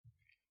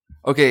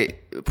Okay,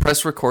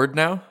 press record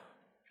now.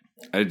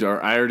 I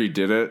already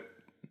did it.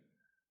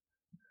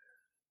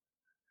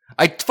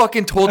 I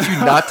fucking told you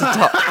not to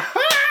talk.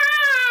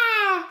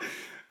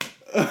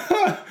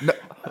 No.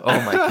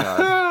 Oh my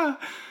god.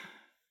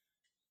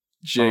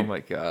 Jake, oh my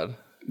god.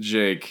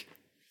 Jake.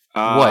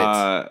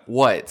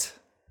 What?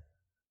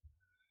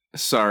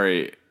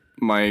 Sorry,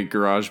 my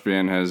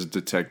GarageBand has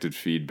detected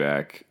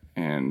feedback,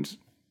 and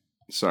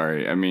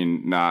sorry, I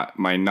mean not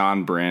my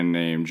non-brand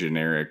name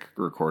generic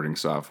recording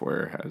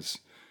software has.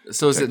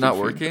 So is it not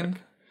feedback. working?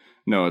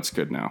 No, it's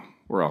good now.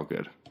 We're all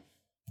good.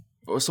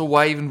 So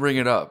why even bring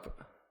it up?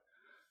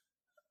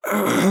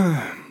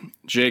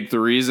 Jake, the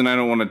reason I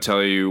don't want to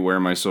tell you where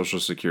my social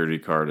security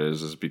card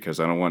is because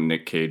I don't want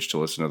Nick Cage to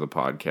listen to the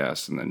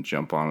podcast and then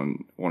jump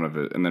on one of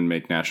it and then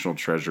make National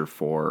Treasure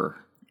 4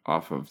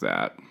 off of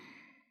that.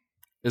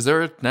 Is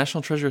there a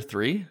National Treasure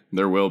 3?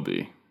 There will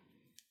be.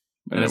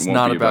 And it's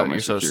not about your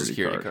social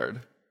security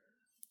card.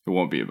 It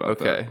won't be about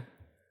that.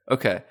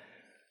 Okay.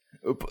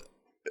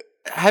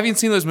 Having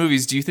seen those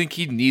movies, do you think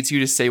he needs you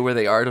to say where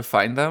they are to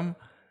find them?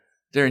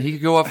 Darren, he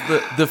could go off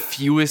the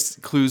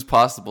fewest clues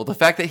possible. The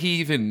fact that he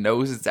even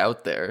knows it's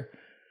out there.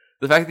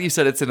 The fact that you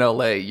said it's in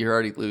LA, you're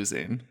already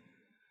losing.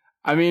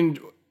 I mean,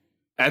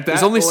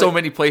 there's only so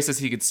many places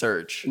he could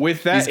search.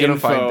 With that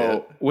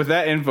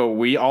info,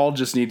 we all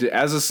just need to,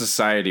 as a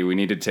society, we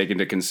need to take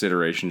into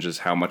consideration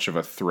just how much of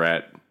a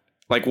threat,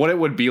 like what it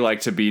would be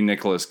like to be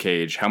Nicolas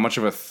Cage, how much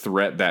of a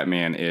threat that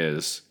man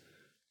is.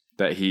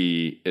 That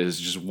he is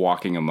just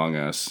walking among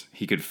us.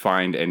 He could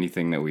find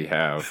anything that we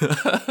have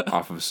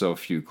off of so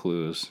few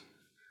clues.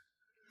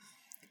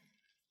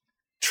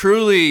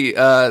 Truly,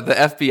 the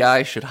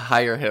FBI should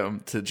hire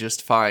him to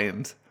just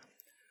find.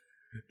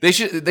 They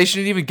shouldn't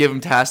even give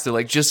him tasks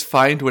to just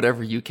find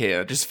whatever you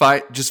can. Just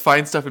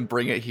find stuff and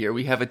bring it here.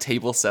 We have a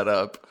table set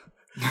up.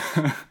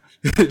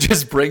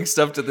 Just bring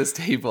stuff to this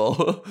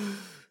table.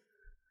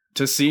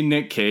 To see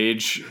Nick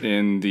Cage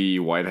in the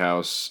White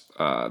House,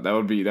 that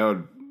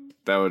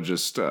would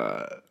just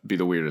be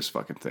the weirdest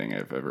fucking thing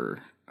I've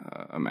ever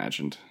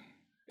imagined.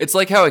 It's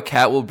like how a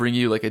cat will bring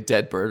you a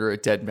dead bird or a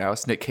dead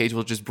mouse. Nick Cage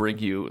will just bring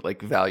you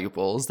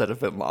valuables that have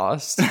been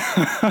lost.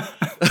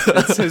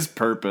 That's his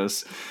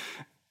purpose.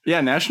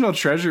 Yeah, National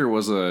Treasure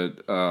was a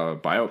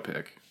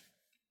biopic.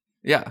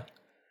 Yeah.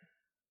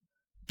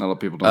 A lot of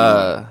people don't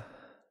know that.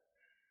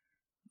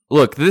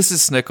 Look, this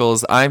is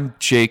Snickles. I'm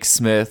Jake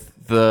Smith,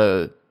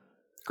 the...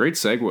 Great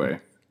segue.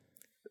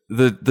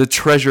 The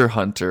treasure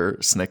hunter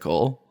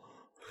Snickle.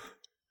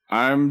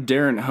 I'm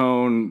Darren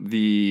Hone,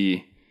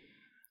 the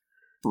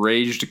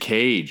raged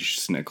cage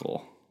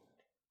Snickle.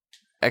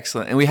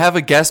 Excellent. And we have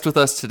a guest with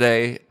us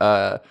today.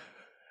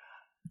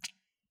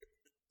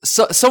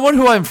 Someone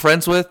who I'm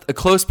friends with, a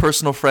close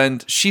personal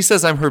friend. She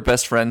says I'm her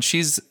best friend.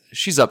 She's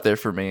up there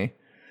for me.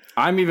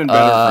 I'm even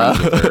better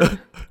friends with her.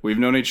 We've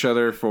known each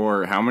other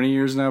for how many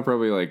years now?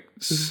 Probably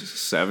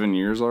 7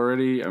 years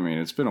already. I mean,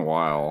 it's been a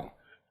while.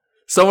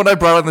 Someone I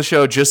brought on the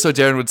show just so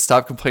Darren would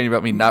stop complaining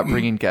about me not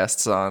bringing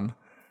guests on.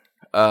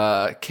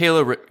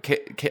 Kayla,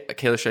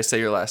 should I say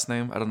your last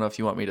name? I don't know if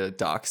you want me to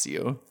dox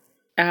you.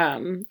 I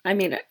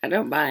mean, I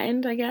don't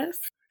mind, I guess.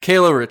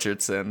 Kayla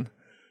Richardson.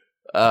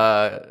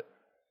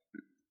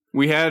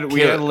 We had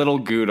a little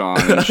Good on,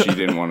 and she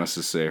didn't want us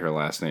to say her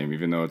last name,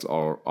 even though it's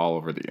all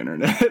over the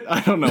internet.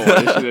 I don't know why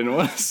she didn't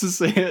want us to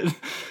say it.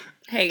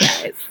 Hey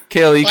guys,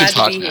 Kayla, you can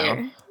talk now.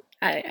 Here.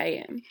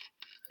 I am.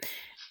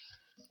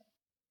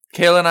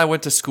 Kayla and I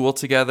went to school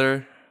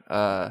together.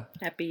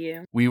 Happy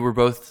you. We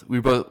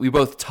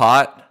both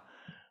taught.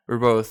 We're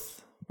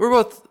both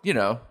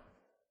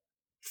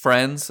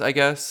friends, I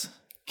guess.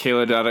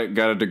 Kayla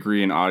got a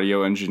degree in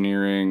audio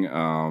engineering.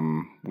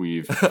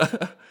 We've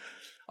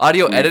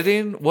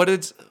editing. What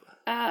is?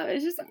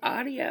 It's just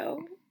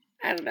audio.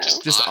 I don't know.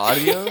 Just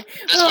audio?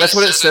 That's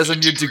what it says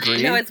on your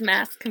degree? No, it's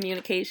mass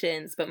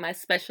communications, but my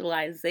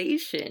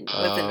specialization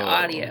was in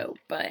audio.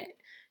 But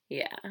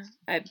yeah,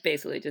 I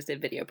basically just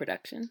did video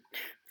production.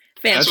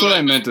 Fancy. That's what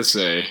I meant to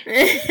say.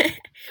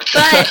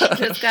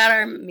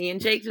 But me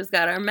and Jake just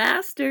got our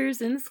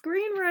masters in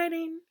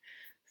screenwriting.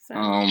 So,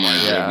 oh my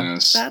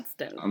goodness. That's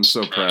dope. I'm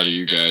so proud of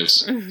you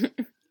guys.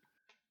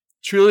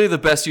 Truly the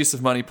best use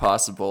of money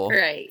possible.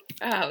 Right.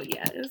 Oh,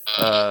 yes.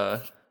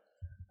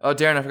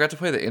 Darren, I forgot to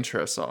play the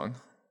intro song.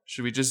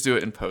 Should we just do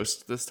it in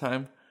post this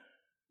time?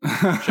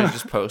 Should I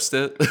just post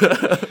it?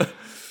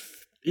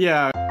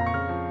 Yeah.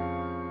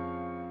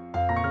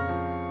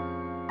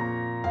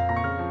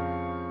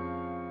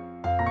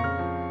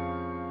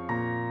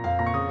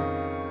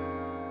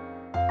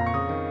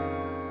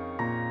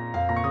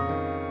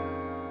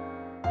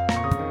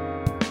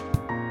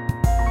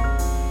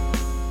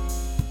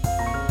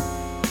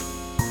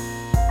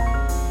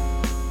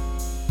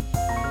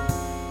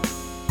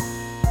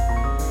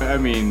 I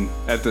mean,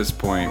 at this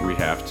point, we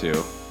have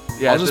to.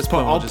 Yeah,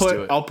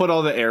 I'll put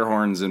all the air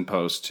horns in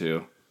post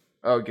too.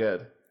 Oh,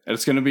 good.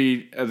 It's going to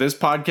be this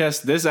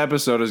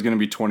episode is going to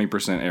be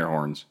 20% air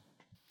horns.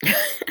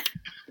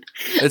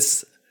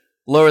 It's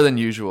lower than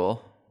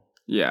usual.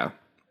 Yeah.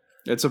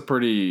 That's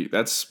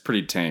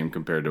pretty tame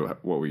compared to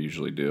what we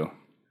usually do.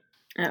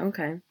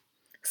 Okay.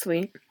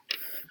 Sweet.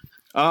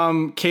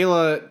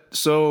 Kayla,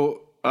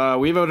 so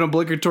we have an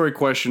obligatory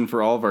question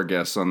for all of our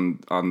guests on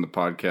the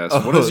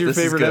podcast. What is your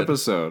favorite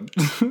episode?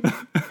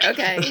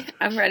 Okay,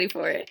 I'm ready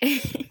for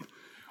it.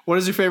 What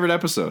is your favorite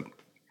episode?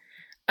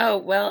 Oh,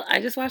 well,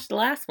 I just watched the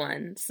last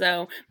one.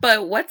 So,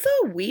 but what's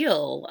a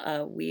wheel? A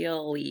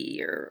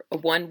wheelie or a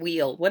one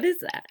wheel? What is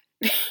that?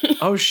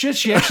 Oh shit,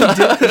 she actually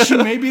did. She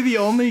may be the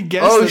only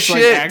guest that's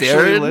actually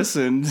Darren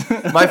listened.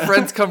 My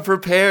friends come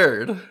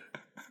prepared.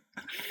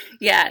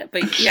 Yeah,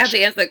 but you have to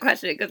answer the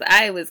question because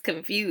I was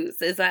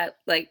confused. Is that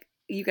like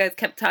you guys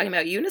kept talking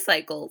about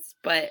unicycles,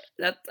 but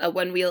that's a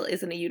one wheel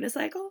isn't a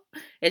unicycle?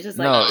 It's just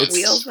like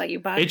wheels that you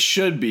buy? It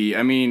should be.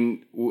 I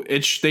mean,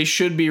 they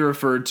should be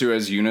referred to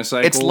as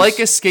unicycles. It's like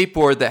a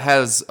skateboard that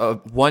has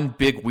one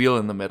big wheel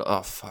in the middle.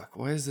 Oh, fuck.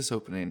 Why is this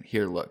opening?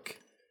 Here, look.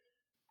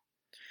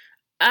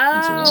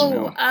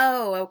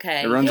 Oh,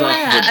 okay. It runs off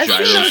the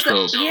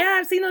gyroscope.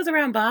 I've seen those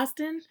around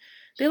Boston.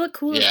 They look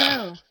cool as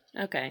hell.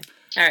 Okay.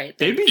 All right.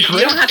 They'd be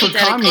great. You don't have to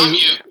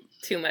dedicate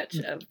too much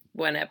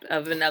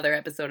of another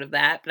episode of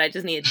that, but I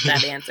just needed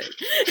that answer.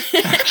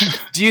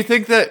 Do you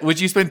think would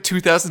you spend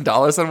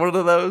 $2,000 on one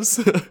of those?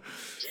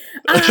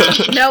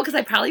 No, because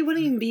I probably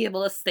wouldn't even be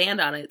able to stand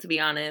on it, to be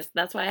honest.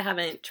 That's why I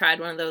haven't tried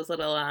one of those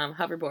little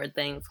hoverboard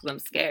things, because I'm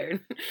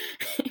scared.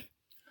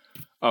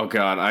 Oh,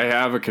 God, I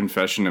have a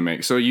confession to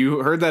make. So you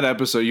heard that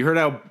episode. You heard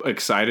how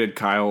excited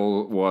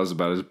Kyle was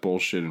about his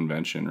bullshit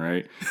invention,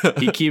 right?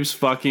 He keeps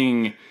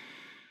fucking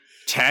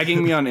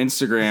tagging me on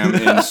Instagram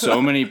in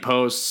so many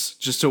posts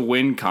just to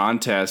win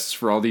contests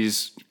for all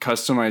these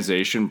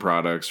customization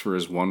products for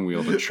his one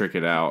wheel to trick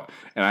it out.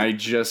 And I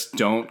just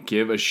don't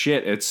give a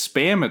shit. It's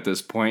spam at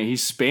this point.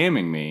 He's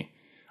spamming me.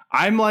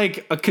 I'm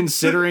like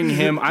considering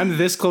him. I'm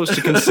this close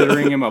to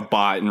considering him a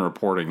bot and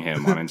reporting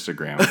him on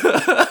Instagram.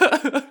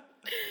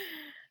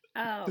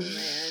 Oh,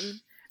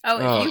 man.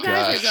 If you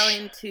guys are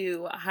going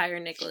to hire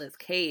Nicolas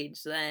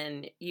Cage,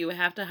 then you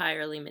have to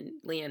hire Liam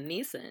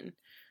Neeson.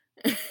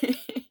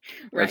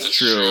 Right? That's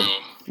true.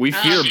 We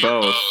fear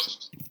both.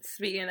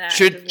 Speaking of that,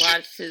 I just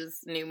watched his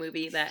new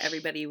movie that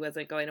everybody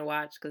wasn't going to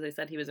watch because they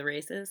said he was a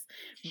racist.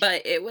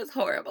 But it was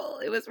horrible.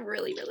 It was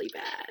really, really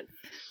bad.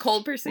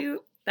 Cold Pursuit?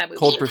 That movie.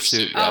 Cold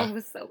Pursuit, yeah. Oh, it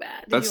was so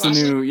bad. That's the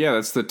new,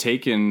 that's the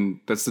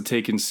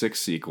Taken 6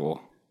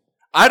 sequel.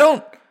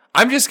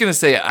 I'm just going to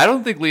say, I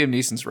don't think Liam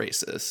Neeson's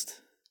racist.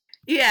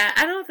 Yeah,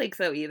 I don't think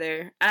so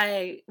either.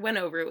 I went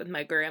over it with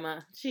my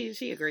grandma.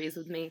 She agrees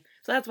with me.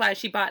 So that's why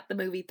she bought the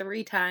movie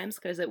 3 times,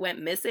 because it went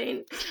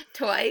missing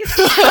twice.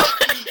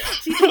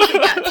 She totally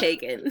got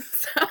taken.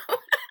 So,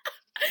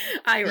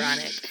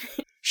 ironic.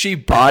 She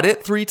bought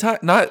it 3 times?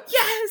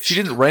 Yes! She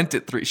didn't rent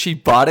it 3. She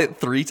bought it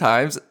 3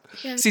 times?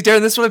 Yes. See,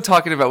 Darren, this is what I'm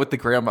talking about with the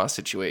grandma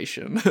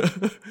situation.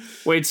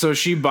 Wait, so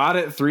she bought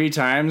it 3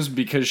 times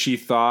because she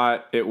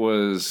thought it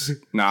was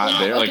not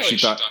there? Like she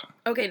thought...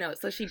 Okay, no.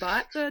 So she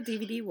bought the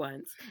DVD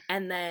once,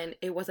 and then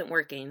it wasn't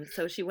working.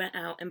 So she went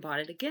out and bought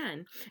it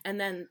again. And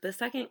then the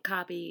second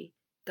copy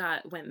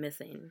went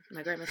missing.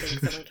 My grandma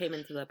thinks someone came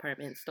into the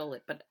apartment and stole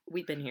it, but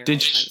we've been here.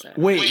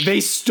 Wait, they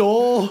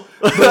stole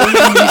the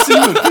Liam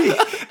Neeson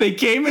movie? They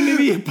came into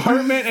the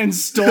apartment and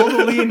stole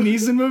the Liam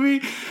Neeson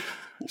movie?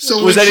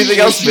 So was anything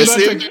else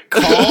missing?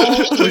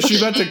 Was she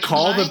about to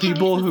call the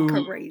people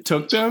who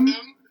took them?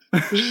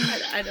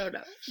 I don't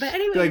know. But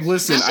anyway, like,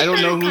 listen, I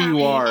don't know who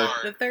you are.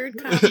 The third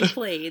copy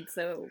played,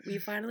 so we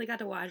finally got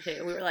to watch it,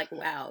 and we were like,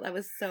 wow, that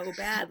was so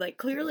bad. Like,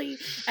 clearly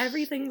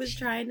everything was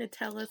trying to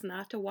tell us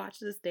not to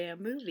watch this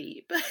damn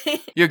movie.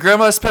 Your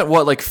grandma spent,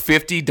 what, like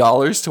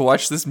 $50 to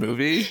watch this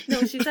movie?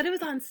 No, she said it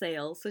was on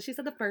sale. So she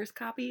said the first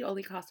copy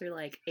only cost her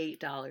like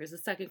 $8. The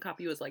second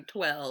copy was like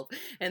 $12,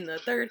 and the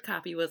third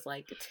copy was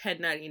like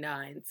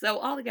 $10.99. So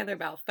altogether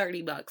about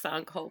 $30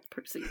 on Cold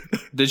Pursuit.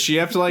 Did she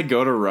have to like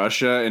go to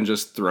Russia and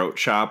just throat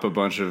chop a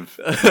bunch of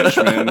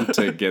Frenchmen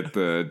to get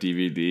the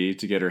DVD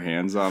to get her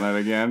hands on it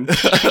again?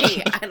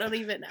 I don't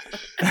even know.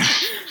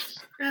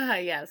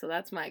 Yeah, so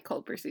that's my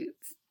Cold Pursuit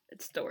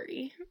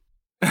story.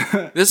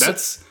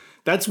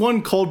 That's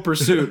one Cold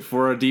Pursuit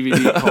for a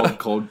DVD called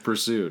Cold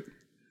Pursuit.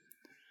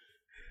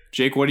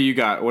 Jake, what do you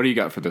got? What do you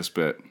got for this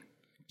bit?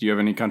 Do you have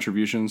any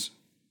contributions?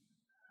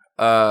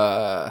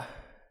 Nope.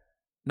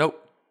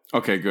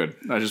 Okay, good.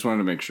 I just wanted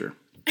to make sure.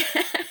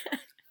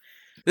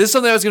 This is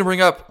something I was going to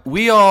bring up.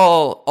 We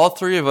all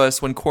 3 of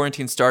us, when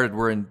quarantine started,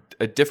 were in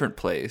a different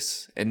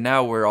place, and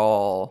now we're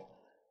all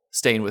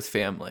staying with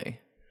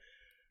family.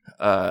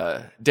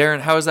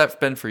 Darren, how has that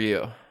been for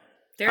you?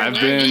 I've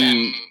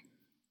been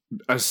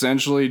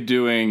essentially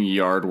doing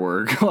yard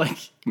work,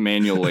 like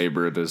manual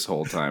labor this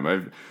whole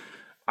time.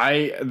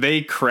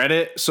 They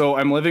credit, so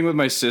I'm living with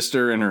my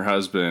sister and her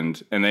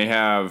husband, and they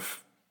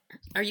have...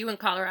 Are you in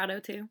Colorado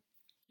too?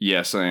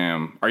 Yes, I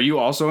am. Are you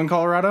also in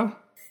Colorado?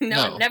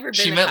 No, I've never been.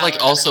 She meant Colorado.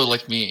 Like also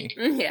like me.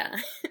 Yeah.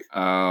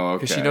 Oh,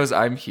 okay. Because she knows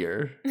I'm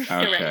here.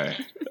 Okay.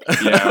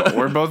 Yeah,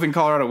 we're both in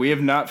Colorado. We have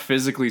not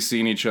physically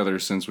seen each other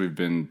since we've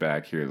been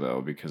back here,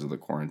 though, because of the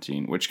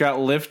quarantine, which got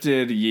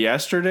lifted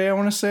yesterday, I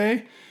want to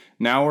say.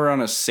 Now we're on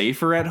a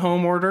safer at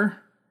home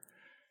order.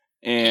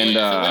 And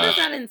so what does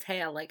that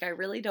entail? Like, I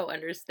really don't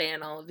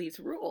understand all of these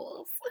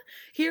rules.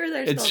 Here,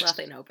 there's still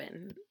nothing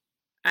open.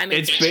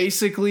 It's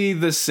basically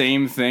the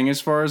same thing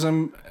as far as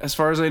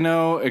I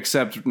know,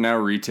 except now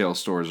retail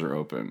stores are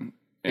open.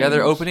 Yeah,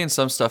 they're opening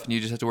some stuff, and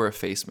you just have to wear a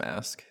face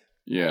mask.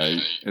 Yeah,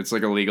 it's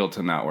like illegal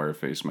to not wear a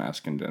face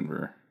mask in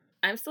Denver.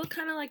 I'm still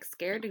kind of like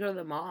scared to go to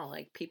the mall,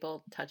 like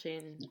people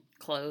touching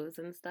clothes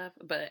and stuff.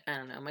 But I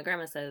don't know. My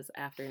grandma says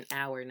after an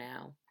hour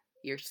now,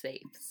 you're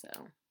safe. So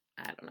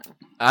I don't know.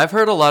 I've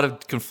heard a lot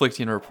of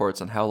conflicting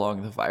reports on how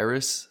long the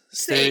virus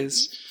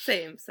stays.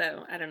 Same.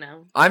 So I don't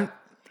know.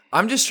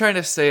 I'm just trying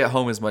to stay at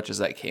home as much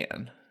as I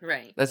can.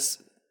 Right. That's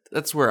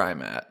where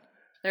I'm at.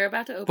 They're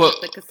about to open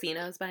up the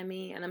casinos by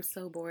me, and I'm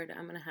so bored.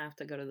 I'm going to have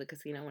to go to the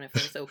casino when it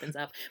first opens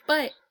up.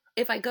 But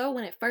if I go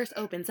when it first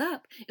opens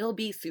up, it'll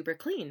be super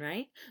clean,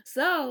 right?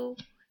 So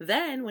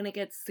then when it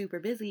gets super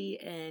busy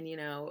and,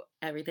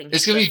 everything...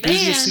 It's going to be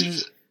busy as soon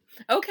as...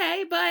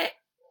 Okay, but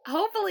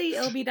hopefully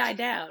it'll be died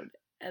down.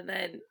 And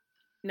then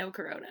no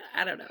corona.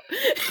 I don't know.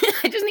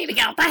 I just need to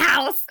get out the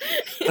house.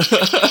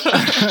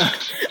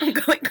 I'm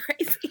going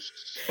crazy.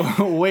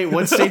 Wait,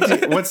 what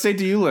state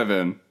do you live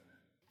in?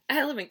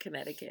 I live in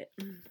Connecticut.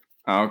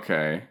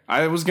 Okay.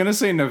 I was going to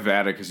say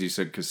Nevada because you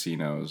said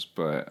casinos,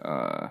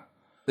 but...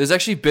 There's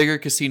actually bigger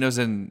casinos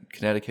in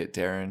Connecticut,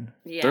 Darren.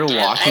 Yeah, they're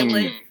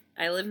locking...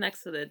 I live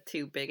next to the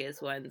two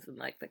biggest ones in,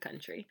 the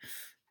country.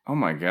 Oh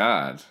my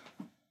god.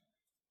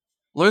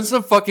 Learn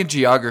some fucking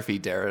geography,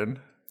 Darren.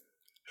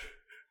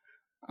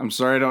 I'm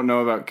sorry I don't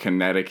know about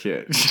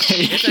Connecticut.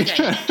 It's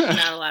okay.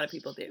 Not a lot of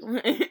people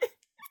do.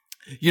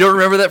 You don't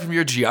remember that from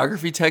your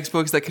geography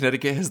textbooks that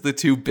Connecticut has the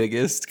two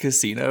biggest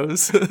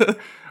casinos?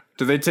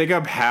 Do they take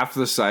up half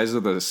the size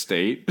of the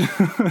state?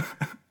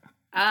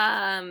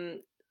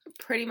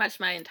 Pretty much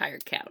my entire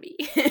county.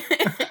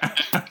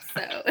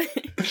 So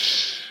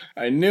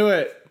I knew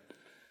it.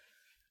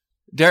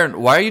 Darren,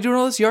 why are you doing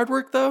all this yard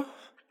work though?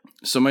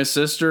 So my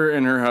sister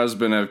and her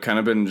husband have kind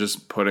of been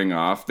just putting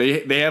off.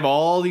 They have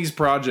all these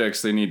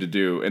projects they need to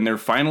do, and they're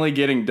finally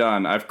getting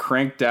done. I've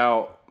cranked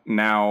out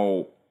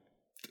now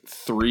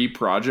 3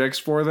 projects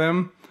for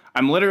them.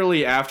 I'm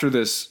literally, after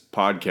this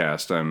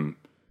podcast, I'm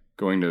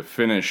going to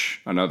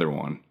finish another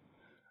one.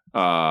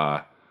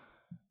 But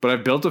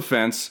I've built a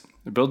fence.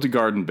 I built a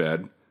garden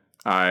bed.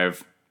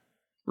 I've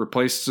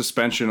replaced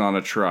suspension on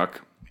a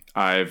truck.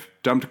 I've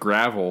dumped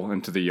gravel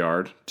into the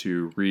yard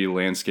to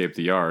re-landscape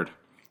the yard.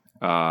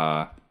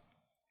 I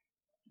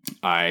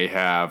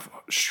have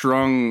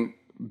strung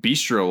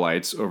bistro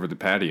lights over the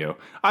patio.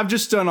 I've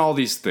just done all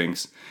these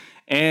things.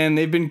 And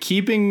they've been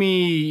keeping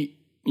me,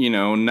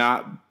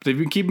 they've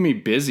been keeping me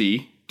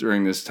busy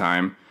during this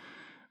time.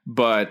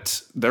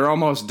 But they're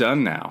almost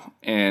done now.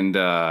 And,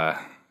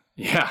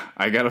 yeah,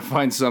 I got to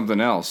find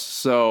something else.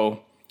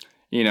 So,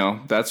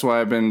 that's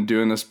why I've been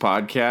doing this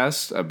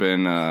podcast. I've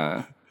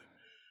been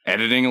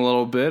editing a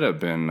little bit. I've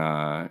been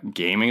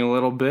gaming a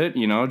little bit,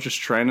 just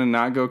trying to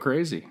not go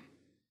crazy.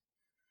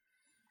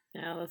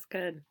 Yeah, that's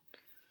good.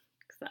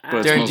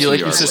 Darren, do you like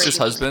your sister's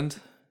husband?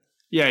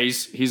 Yeah,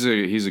 he's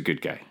a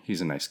good guy.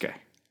 He's a nice guy.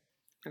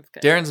 That's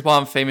good. Darren's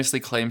mom famously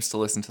claims to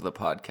listen to the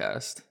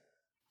podcast.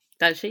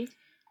 Does she?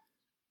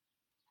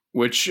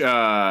 Which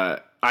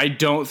I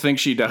don't think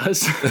she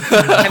does.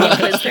 Have you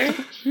quizzed her?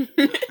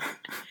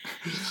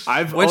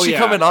 When's she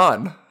coming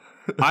on?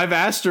 I've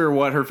asked her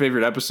what her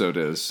favorite episode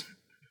is,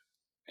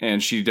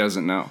 and she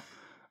doesn't know.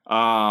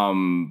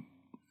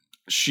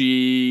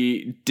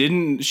 She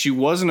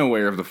wasn't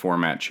aware of the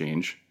format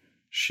change.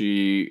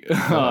 She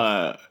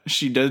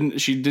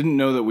didn't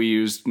know that we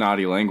used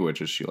naughty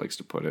language, as she likes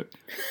to put it.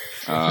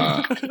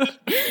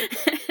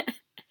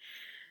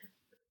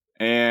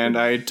 And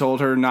I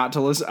told her not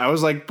to listen. I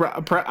was like,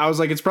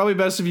 it's probably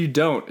best if you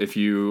don't, if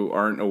you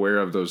aren't aware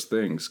of those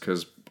things,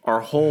 because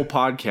our whole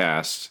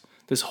podcast,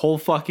 this whole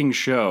fucking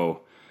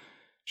show,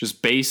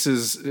 just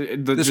bases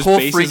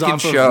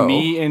off of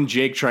me and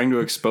Jake trying to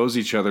expose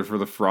each other for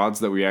the frauds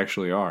that we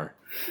actually are.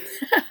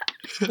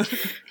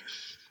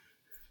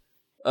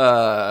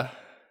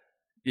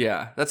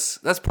 Yeah, that's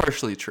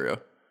partially true.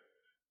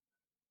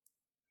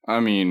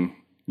 I mean,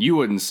 you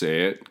wouldn't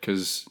say it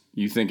because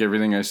you think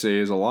everything I say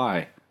is a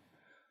lie.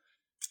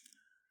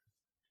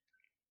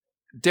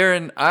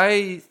 Darren,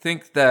 I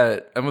think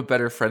that I'm a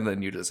better friend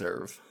than you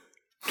deserve.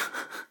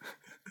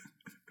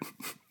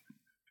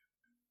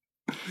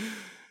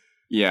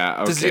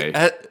 Yeah, okay.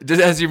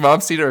 Has your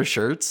mom seen our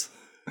shirts?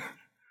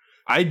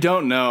 I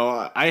don't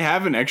know. I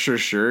have an extra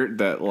shirt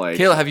that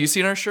Kayla, have you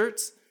seen our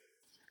shirts?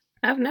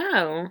 Oh,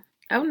 no.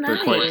 Oh, nice.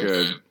 They're quite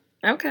good.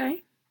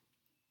 Okay.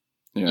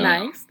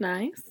 Yeah.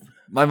 Nice.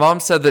 My mom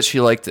said that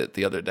she liked it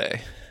the other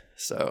day,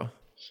 so.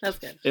 That's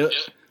good.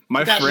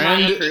 My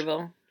friend...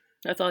 approval.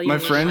 That's all you My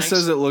need friend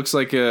says it looks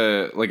like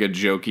a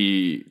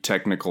jokey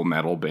technical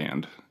metal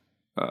band.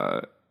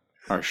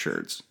 Our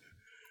shirts,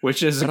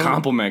 which is a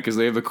compliment because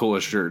they have the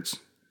coolest shirts.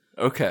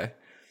 Okay.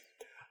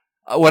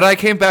 When I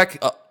came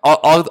back,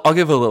 I'll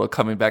give a little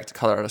coming back to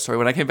Colorado story.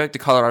 When I came back to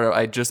Colorado,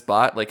 I just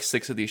bought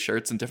 6 of these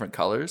shirts in different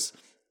colors,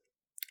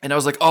 And I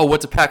was like, oh,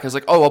 what to pack? I was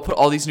like, oh, I'll put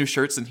all these new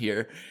shirts in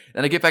here.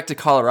 And I get back to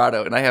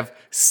Colorado and I have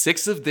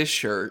 6 of this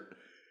shirt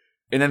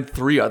and then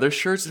 3 other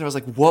shirts. And I was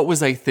like, what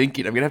was I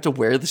thinking? I'm going to have to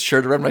wear this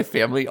shirt around my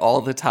family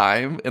all the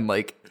time. And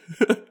like,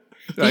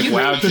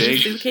 wow,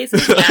 Jake.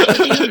 Suitcases with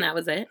you, and that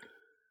was it.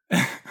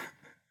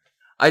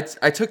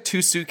 I took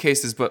 2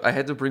 suitcases, but I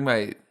had to bring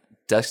my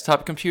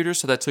desktop computer.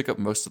 So that took up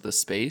most of the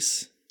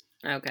space.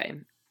 Okay.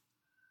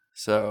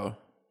 So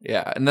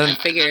yeah. And then I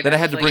figured I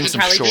had to bring you some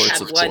probably shorts,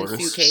 just of had one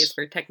course. suitcase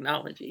for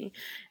technology.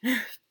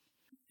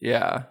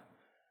 Yeah.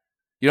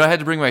 You know, I had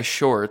to bring my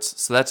shorts,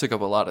 so that took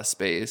up a lot of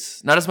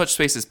space. Not as much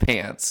space as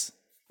pants.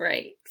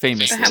 Right.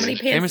 Famously. How many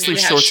pants Famously,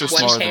 did you have? shorts are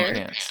One smaller pair?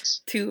 than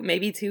pants.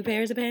 Maybe two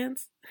pairs of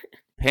pants?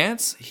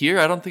 Pants? Here,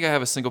 I don't think I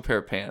have a single pair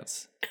of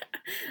pants.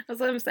 That's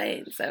what I'm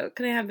saying. So it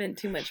couldn't have been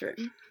too much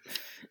room.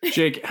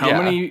 Jake,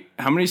 how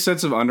many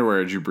sets of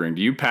underwear did you bring?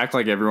 Do you pack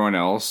like everyone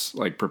else,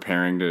 like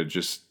preparing to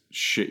just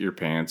shit your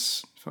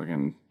pants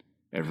fucking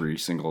every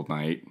single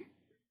night?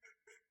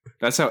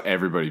 That's how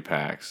everybody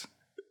packs.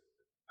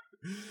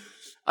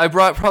 I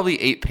brought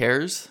probably 8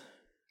 pairs.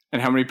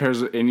 And how many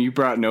pairs? And you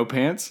brought no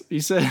pants? You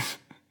said.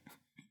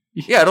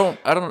 Yeah,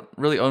 I don't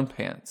really own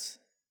pants.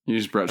 You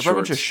just brought I brought shorts.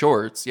 a bunch of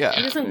shorts. He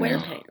Yeah, doesn't wear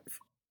pants.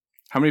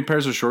 How many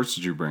pairs of shorts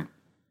did you bring?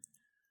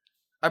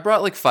 I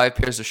brought like 5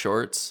 pairs of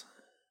shorts.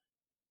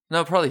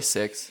 No, probably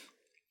 6.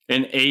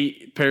 And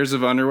 8 pairs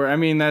of underwear. I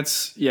mean,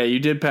 you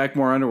did pack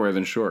more underwear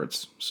than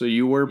shorts. So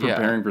you were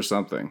preparing for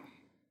something.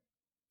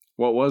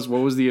 What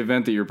was the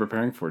event that you were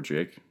preparing for,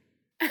 Jake?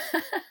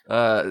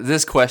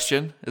 This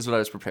question is what I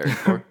was preparing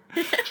for.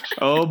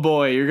 Oh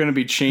boy, you're going to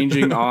be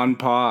changing on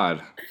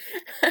pod.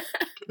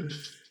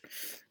 Just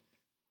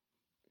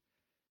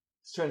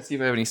trying to see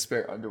if I have any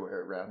spare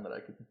underwear around that I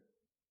could.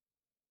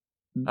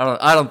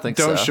 I don't think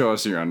so. Don't show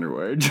us your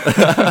underwear.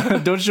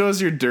 Don't show us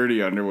your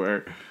dirty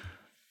underwear.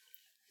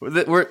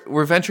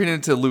 We're venturing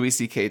into Louis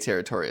C.K.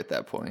 territory at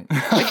that point.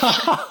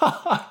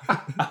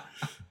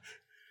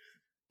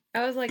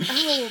 I was like,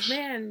 oh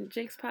man,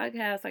 Jake's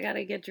podcast. I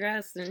gotta get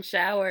dressed and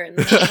shower. And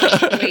then I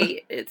was like,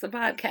 wait, it's a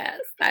podcast.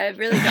 I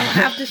really don't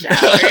have to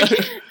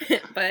shower.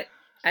 But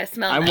I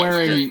smell I'm nice,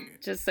 wearing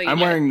just so you I'm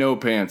know. wearing no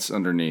pants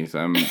underneath.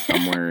 I'm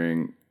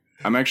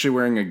actually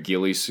wearing a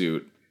ghillie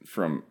suit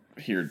from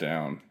here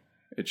down.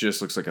 It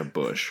just looks like a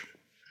bush.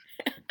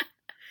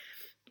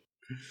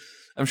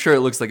 I'm sure it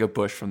looks like a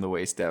bush from the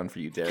waist down for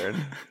you, Darren.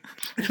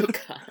 Oh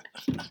god.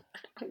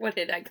 What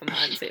did I come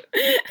on to?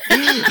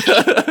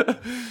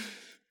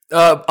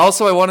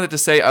 Also, I wanted to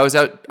say I was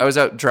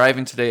out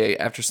driving today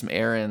after some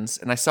errands,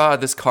 and I saw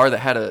this car that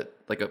had a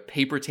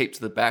paper tape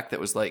to the back that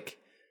was like,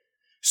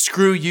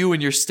 "Screw you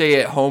and your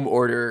stay-at-home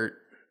order,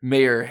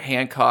 Mayor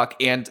Hancock,"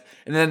 and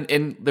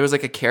then there was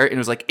like a carrot, and it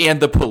was like, "And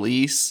the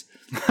police,"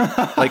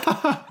 like,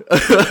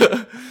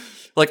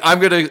 like I'm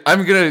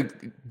gonna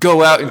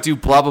go out and do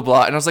blah blah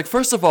blah, and I was like,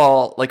 first of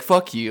all, like,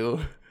 fuck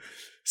you.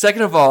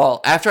 Second of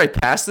all, after I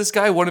passed this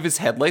guy, one of his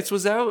headlights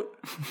was out.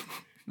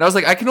 And I was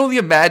like, I can only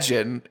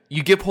imagine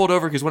you get pulled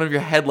over because one of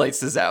your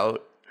headlights is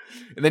out.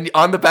 And then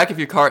on the back of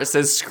your car, it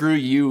says, "Screw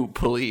you,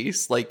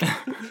 police." Like,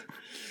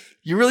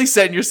 you're really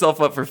setting yourself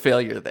up for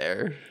failure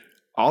there.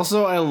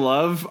 Also, I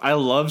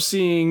love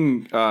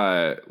seeing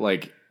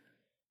like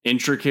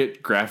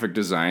intricate graphic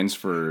designs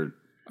for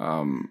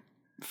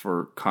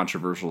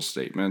controversial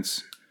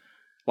statements.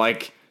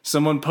 Like,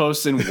 someone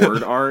posts in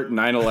word art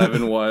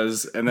 9/11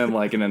 was, and then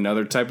like in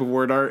another type of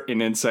word art,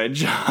 an inside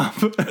job.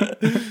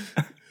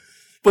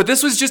 But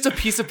this was just a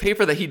piece of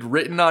paper that he'd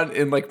written on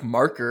in like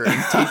marker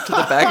and taped to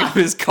the back of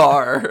his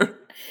car.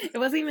 It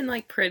wasn't even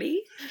like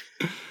pretty.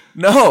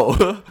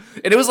 No.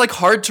 And it was like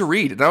hard to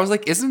read. And I was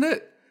like, isn't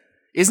it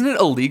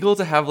illegal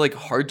to have like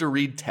hard to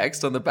read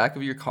text on the back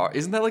of your car?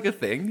 Isn't that like a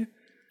thing?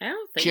 I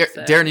don't think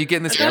so. Darren, you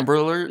getting this Amber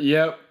Alert?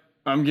 Yep,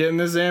 I'm getting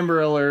this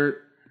Amber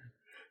Alert.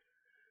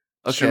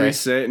 Okay. Should we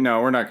say?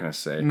 No, we're not going to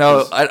say.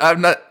 No,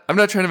 I'm not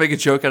trying to make a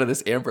joke out of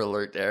this Amber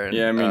Alert, Darren.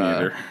 Yeah, me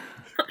neither.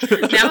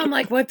 Now I'm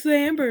like, what's the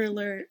Amber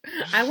Alert?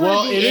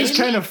 It is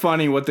kind of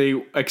funny what they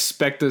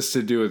expect us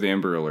to do with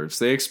Amber Alerts.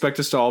 They expect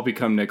us to all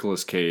become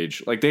Nicolas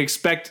Cage. Like, they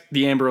expect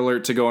the Amber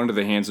Alert to go into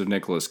the hands of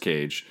Nicolas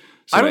Cage.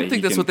 So I don't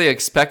think that's what they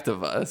expect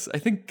of us. I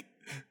think...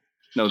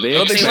 No,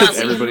 they expect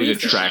everybody to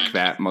track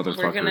that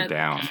motherfucker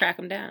down. Track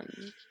him down.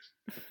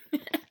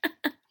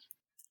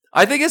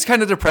 I think it's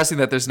kind of depressing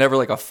that there's never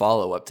like a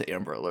follow-up to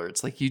Amber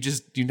Alerts. Like,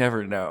 you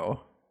never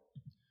know.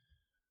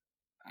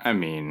 I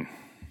mean...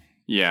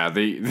 Yeah,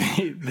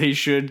 they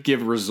should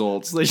give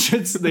results. They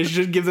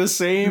should give the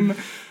same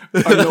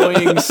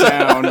annoying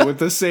sound with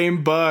the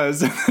same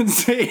buzz and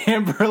say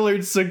Amber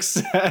Alert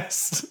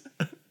success.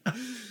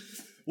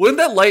 Wouldn't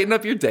that lighten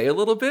up your day a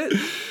little bit?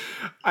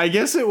 I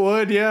guess it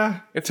would,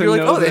 yeah. If you're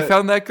like, oh, they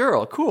found that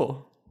girl,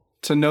 cool.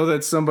 To know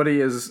that somebody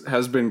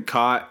has been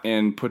caught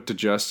and put to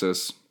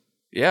justice.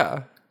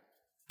 Yeah.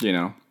 You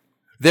know.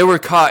 They were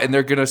caught and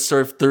they're going to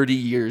serve 30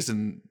 years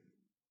in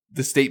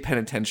the state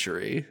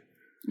penitentiary.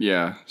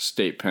 Yeah,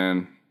 state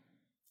pen.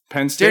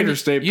 Penn State or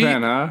state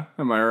pen, huh?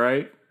 Am I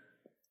right?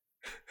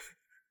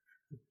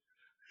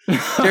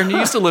 Darren, you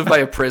used to live by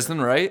a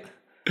prison, right?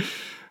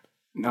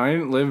 No, I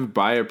didn't live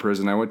by a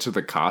prison. I went to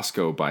the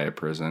Costco by a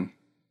prison.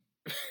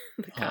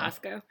 The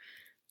Costco.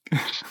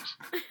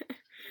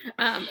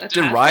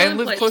 Did Ryan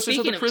live closer to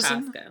the Speaking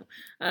prison? of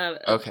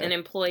Costco, Okay. an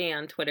employee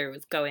on Twitter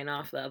was going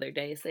off the other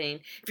day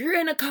saying, if you're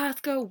in a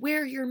Costco,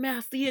 wear your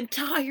mask the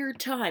entire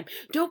time.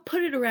 Don't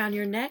put it around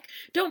your neck.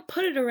 Don't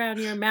put it around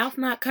your mouth,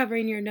 not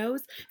covering your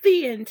nose,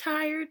 the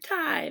entire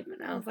time.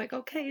 And I was like,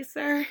 okay,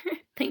 sir.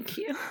 Thank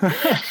you.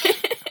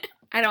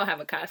 I don't have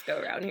a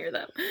Costco around here,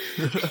 though.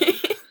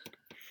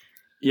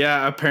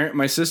 Yeah, apparently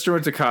my sister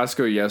went to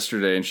Costco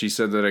yesterday, and she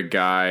said that a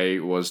guy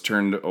was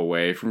turned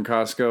away from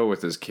Costco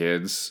with his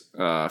kids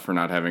for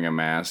not having a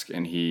mask,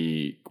 and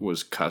he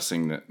was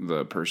cussing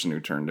the person who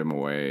turned him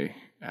away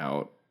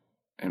out.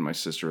 And my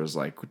sister was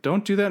like,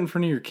 "Don't do that in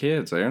front of your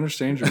kids. I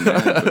understand you're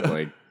mad, but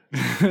like,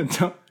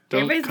 don't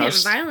Everybody's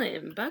cuss." getting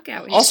violent and buck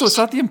out here. Also, it's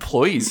not the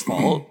employee's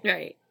fault.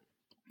 Right.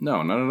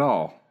 No, not at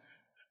all.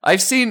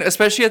 I've seen,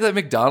 especially at that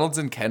McDonald's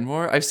in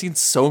Kenmore, I've seen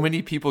so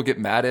many people get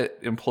mad at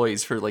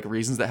employees for like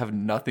reasons that have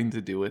nothing to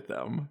do with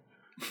them.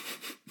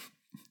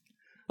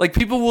 Like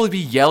people will be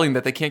yelling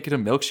that they can't get a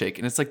milkshake,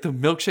 and it's like the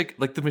milkshake,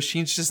 like the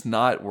machine's just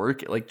not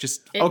working. Like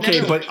just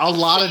Okay, but a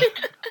lot of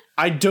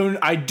I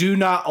do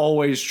not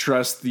always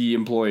trust the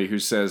employee who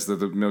says that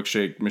the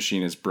milkshake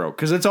machine is broke,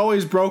 because it's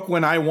always broke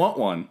when I want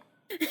one.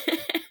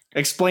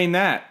 Explain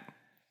that.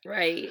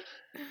 Right.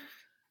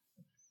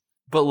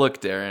 But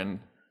look, Darren,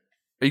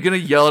 are you gonna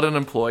yell at an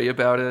employee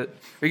about it?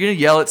 Are you gonna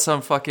yell at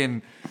some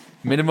fucking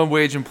minimum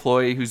wage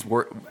employee who's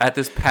at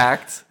this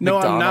packed No,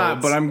 McDonald's? I'm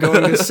not, but I'm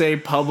going to say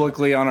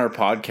publicly on our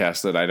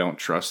podcast that I don't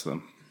trust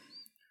them.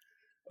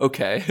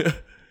 Okay.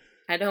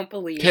 I don't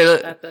believe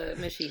Okay, that the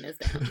machine is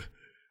down.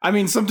 I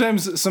mean,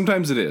 sometimes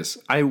it is.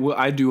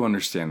 I do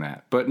understand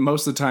that, but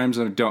most of the times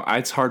I don't.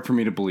 It's hard for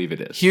me to believe it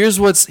is. Here's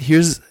a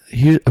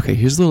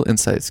little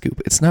inside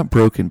scoop. It's not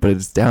broken, but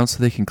it's down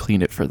so they can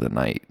clean it for the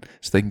night,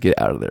 so they can get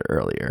out of there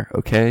earlier.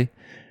 Okay,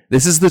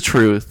 this is the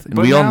truth, and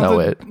But we all now know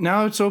it.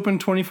 Now it's open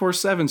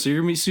 24/7. So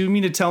you're suing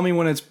me to tell me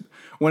when it's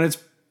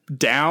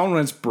down,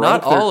 when it's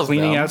broke, Not all they're of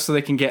cleaning them. out so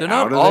they can get They're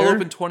out not of all there.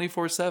 open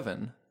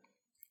 24/7.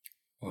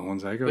 Well, the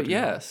ones I go But to.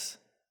 yes,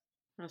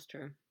 That's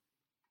true.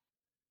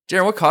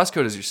 Darren, what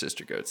Costco does your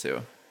sister go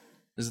to?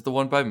 Is it the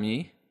one by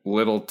me?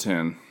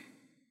 Littleton.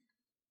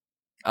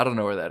 I don't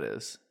know where that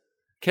is.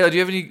 Kayla, do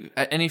you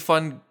have any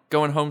fun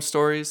going home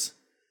stories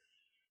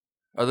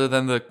other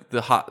than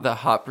the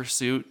hot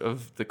pursuit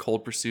of the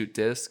cold pursuit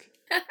disc?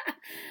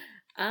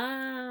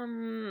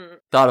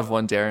 Thought of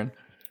one, Darren.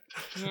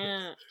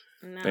 Yeah.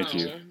 No. Thank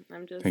you.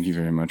 I'm just Thank you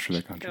very much for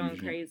that going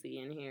contribution. crazy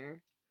in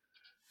here.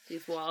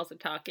 These walls are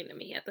talking to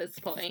me at this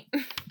point.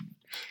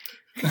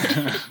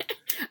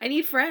 I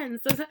need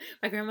friends.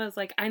 My grandma's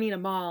like, I need a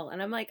mall.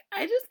 And I'm like,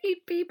 I just need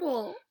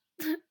people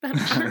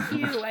that aren't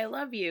you. I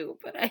love you,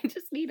 but I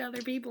just need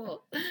other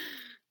people.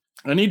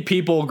 I need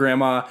people,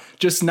 Grandma,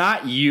 just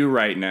not you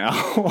right now.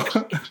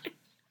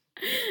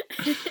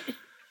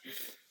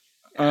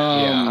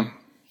 Yeah.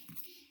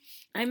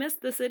 I miss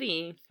the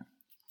city.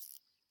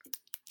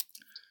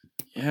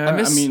 Yeah, I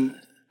miss- mean,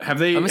 have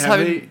they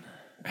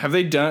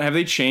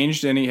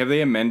changed any? Have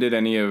they amended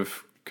any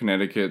of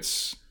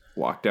Connecticut's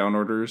lockdown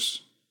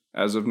orders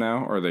as of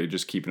now, or are they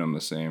just keeping them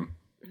the same?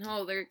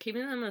 No, they're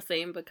keeping them the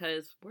same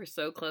because we're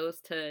so close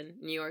to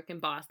New York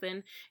and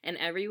Boston, and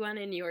everyone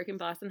in New York and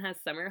Boston has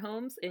summer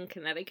homes in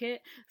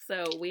Connecticut.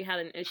 So we had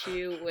an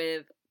issue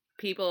with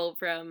people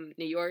from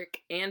New York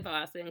and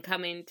Boston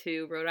coming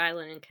to Rhode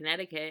Island and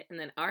Connecticut, and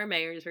then our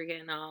mayors were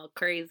getting all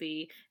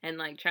crazy and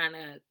like trying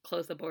to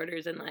close the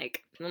borders and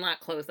like, well, not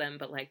close them,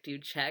 but like do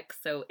checks.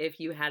 So if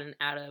you had an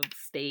out of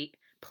state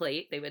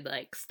plate, they would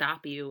like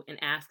stop you and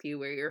ask you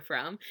where you're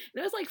from. And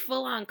it was like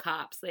full on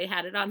cops. They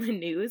had it on the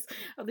news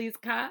of these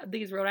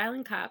Rhode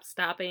Island cops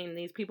stopping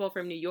these people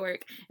from New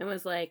York and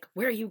was like,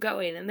 where are you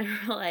going? And they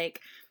were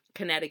like,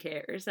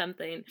 Connecticut or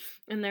something.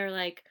 And they're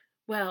like,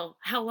 well,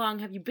 how long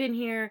have you been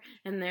here?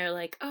 And they're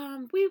like,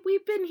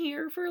 we've been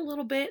here for a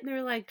little bit. And they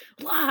were like,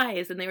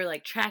 lies. And they were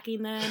like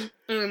tracking them.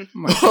 Oh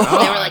my They were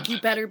God. like, you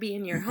better be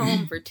in your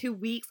home for 2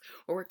 weeks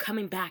or we're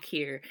coming back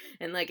here.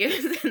 And like,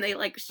 and they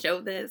like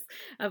showed this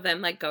of them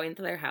like going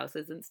to their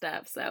houses and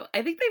stuff. So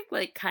I think they've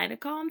like kind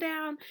of calmed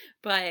down,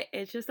 but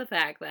it's just the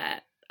fact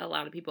that a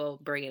lot of people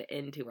bring it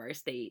into our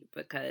state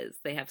because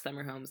they have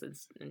summer homes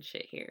and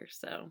shit here.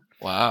 So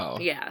Wow.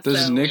 yeah.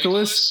 Does so,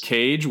 Nicolas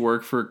Cage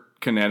work for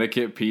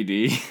Connecticut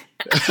PD?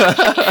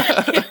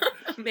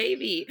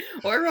 maybe,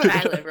 or Rhode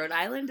Island. Rhode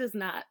Island does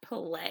not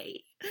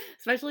play,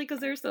 especially because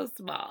they're so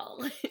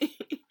small.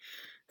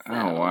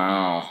 Oh,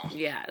 wow.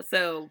 Yeah,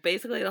 so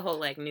basically the whole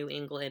like New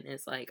England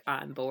is like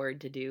on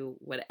board to do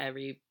what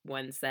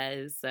everyone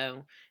says.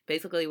 So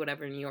basically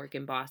whatever New York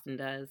and Boston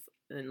does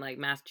and like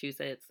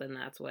Massachusetts, then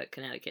that's what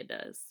Connecticut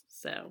does.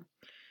 So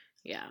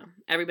yeah,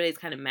 everybody's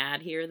kind of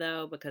mad here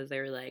though because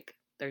they're like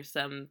there's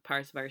some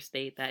parts of our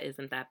state that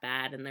isn't that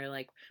bad, and they're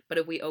like, but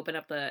if we open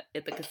up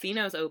if the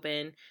casinos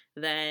open,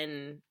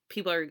 then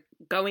people are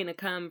going to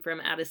come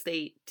from out of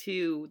state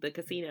to the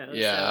casinos.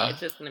 Yeah. So it's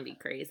just going to be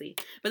crazy.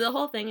 But the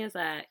whole thing is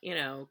that,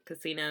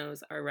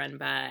 casinos are run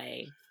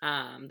by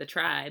the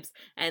tribes,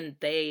 and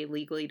they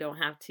legally don't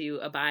have to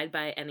abide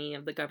by any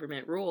of the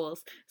government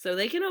rules. So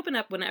they can open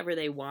up whenever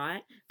they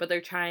want, but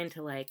they're trying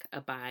to like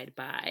abide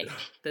by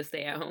the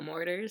stay-at-home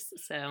orders.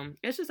 So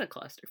it's just a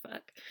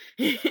clusterfuck.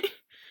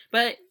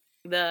 But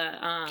the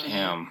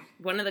Damn.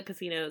 one of the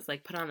casinos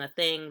like put on the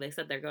thing. They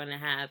said they're going to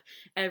have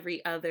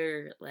every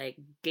other like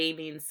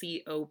gaming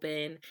seat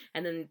open,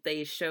 and then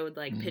they showed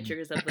like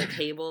pictures of the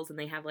tables, and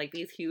they have like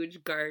these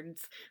huge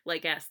guards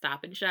like at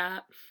Stop and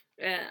Shop.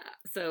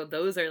 So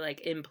those are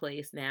like in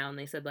place now, and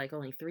they said like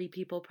only 3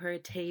 people per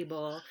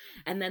table,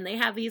 and then they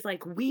have these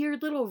like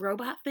weird little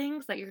robot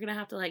things that you're gonna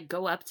have to like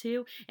go up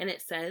to, and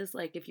it says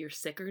like if you're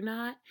sick or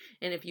not,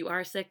 and if you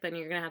are sick, then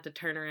you're gonna have to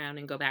turn around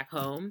and go back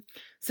home.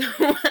 So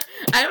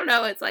I don't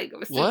know, it's like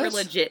super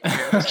legit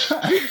now.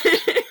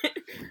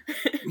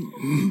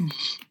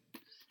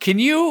 Can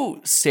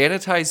you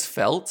sanitize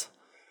felt?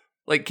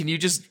 Like, can you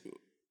just...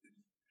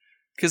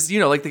 Because,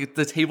 like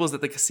the tables at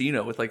the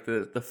casino with like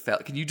the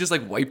felt, can you just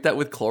like wipe that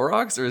with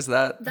Clorox, or is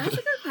that... That's a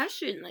good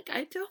question. Like,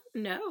 I don't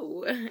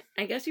know.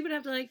 I guess you would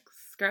have to like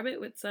scrub it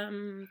with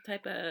some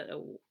type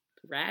of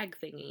rag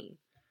thingy.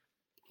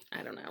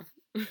 I don't know.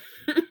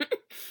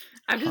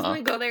 I'm just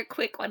going to go there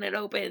quick when it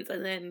opens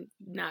and then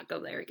not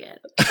go there again.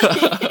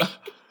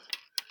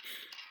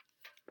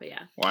 But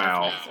yeah.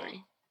 Wow. That's my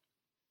story.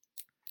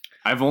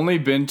 I've only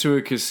been to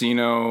a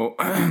casino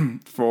I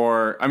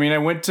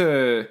went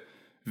to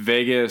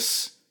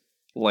Vegas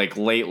like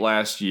late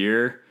last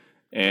year,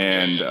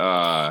 and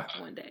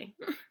one day.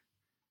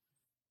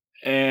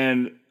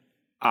 And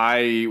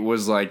I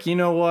was like, you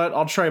know what?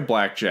 I'll try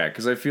blackjack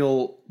because I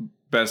feel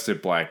best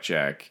at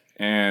blackjack.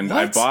 And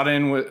I bought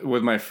in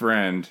with my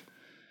friend.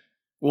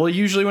 Well,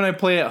 usually when I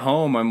play at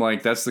home, I'm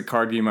like, that's the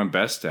card game I'm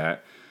best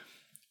at.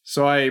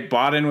 So I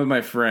bought in with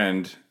my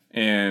friend,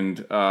 and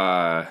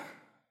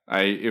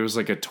it was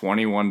like a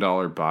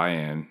 $21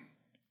 buy-in.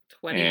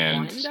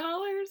 $21?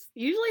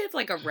 Usually it's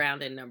like a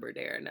rounded number,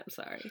 Darren. I'm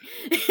sorry.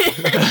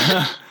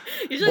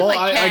 Usually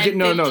like 10,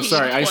 15,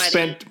 sorry.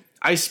 20.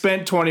 I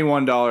spent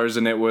 $21,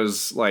 and it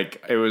was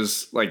like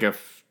a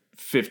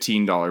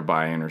 $15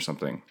 buy-in or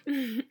something.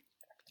 And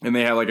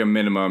they had like a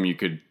minimum you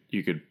could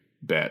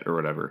bet or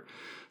whatever.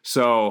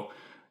 So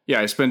yeah,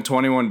 I spent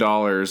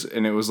 $21,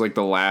 and it was like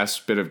the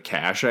last bit of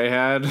cash I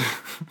had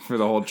for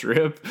the whole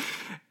trip.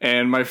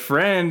 And my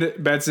friend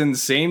bets in the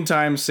same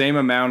time, same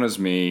amount as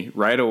me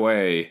right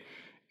away.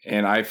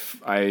 And I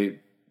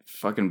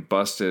fucking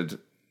busted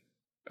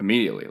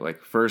immediately,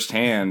 like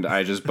firsthand.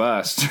 I just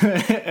bust,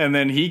 and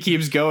then he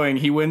keeps going.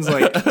 He wins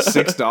like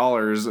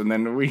 $6, and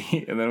then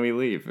we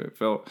leave. It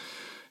felt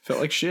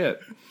like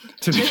shit,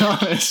 to be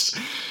honest.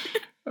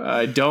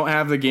 I don't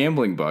have the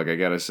gambling bug, I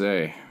gotta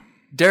say.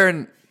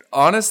 Darren,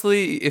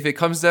 honestly, if it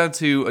comes down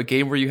to a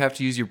game where you have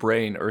to use your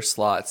brain or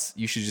slots,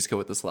 you should just go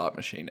with the slot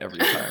machine every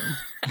time.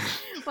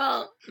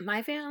 Well,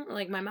 my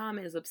mom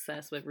is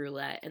obsessed with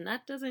roulette, and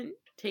that doesn't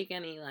take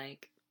any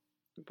like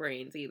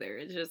brains either.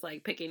 It's just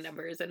like picking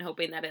numbers and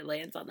hoping that it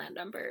lands on that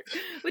number,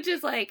 which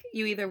is like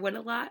you either win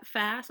a lot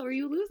fast or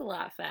you lose a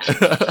lot fast.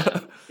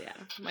 So, yeah,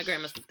 my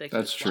grandma sticks.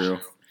 That's true.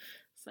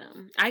 So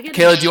I get.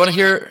 Kayla, do you want to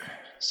hear?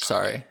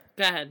 Sorry.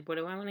 Go ahead. What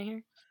do I want to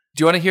hear?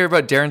 Do you want to hear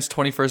about Darren's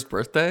 21st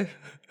birthday?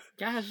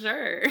 Yeah,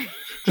 sure.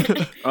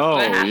 Oh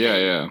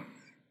yeah.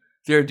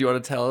 Darren, do you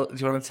want to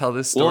tell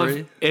this story?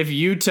 Well, if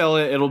you tell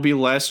it, it'll be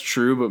less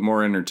true but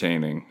more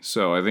entertaining.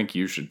 So I think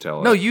you should tell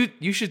it. No,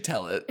 you should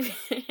tell it.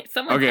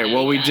 Okay,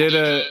 well we did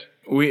an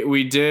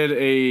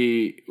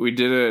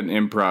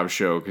improv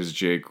show because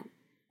Jake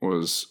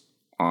was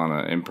on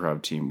an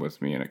improv team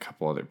with me and a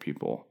couple other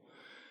people.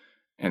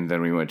 And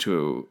then we went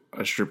to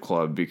a strip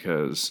club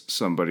because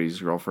somebody's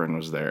girlfriend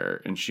was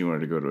there and she wanted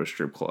to go to a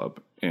strip club,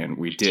 and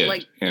we did.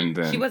 Like, and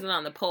then she wasn't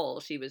on the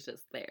pole; she was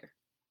just there.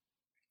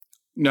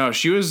 No,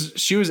 she was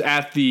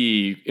at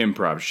the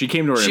improv. She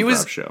came to our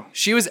improv show.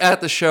 She was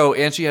at the show,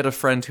 and she had a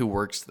friend who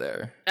works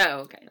there.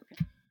 Oh, okay.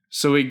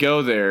 So we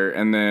go there,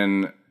 and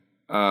then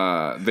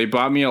they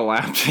bought me a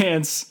lap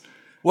dance.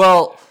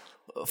 Well,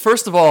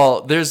 first of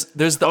all, there's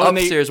the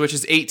upstairs, which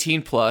is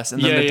 18 plus,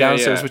 and then the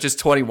downstairs, which is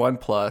 21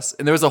 plus.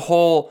 And there was a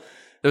whole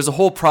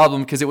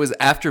problem because it was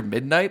after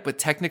midnight, but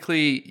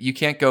technically you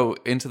can't go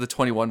into the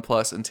 21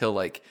 plus until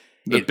like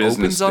it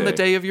opens on the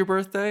day of your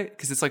birthday,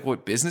 because it's like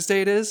what business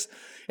day it is.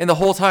 And the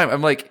whole time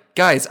I'm like,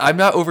 guys, I'm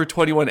not over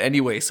 21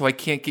 anyway, so I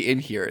can't get in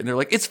here. And they're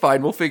like, it's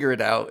fine, we'll figure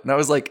it out. And I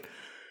was like,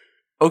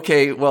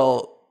 okay,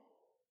 but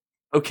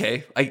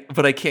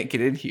I can't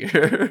get in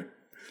here.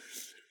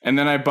 And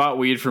then I bought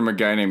weed from a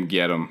guy named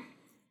Get 'em.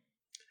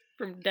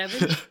 From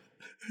Devin?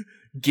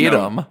 Get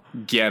 'em.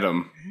 Get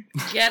 'em.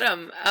 Get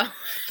 'em. Oh.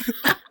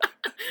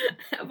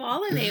 Of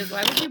all the names,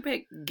 why would you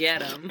pick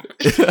Get 'em?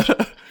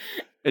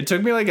 It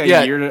took me like a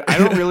year to... I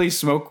don't really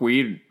smoke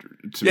weed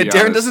To Yeah, be Darren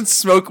honest. doesn't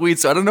smoke weed,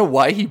 so I don't know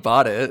why he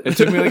bought it. It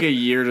took me like a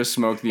year to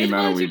smoke the It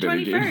amount of was your weed that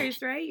he gave me.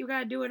 21st, right? You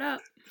gotta do it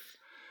up.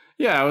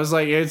 Yeah, I was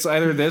like, it's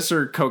either this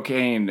or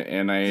cocaine,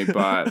 and I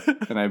bought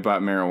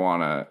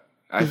marijuana.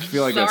 I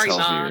feel like Sorry, that's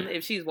Mom, healthier.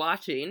 if she's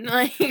watching.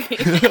 Like,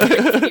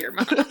 your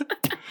mom.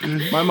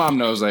 My mom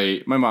knows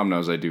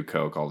I do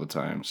coke all the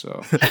time.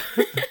 So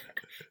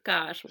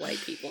Gosh, white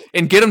people.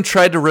 And Gidim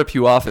tried to rip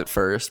you off at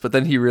first, but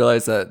then he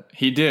realized that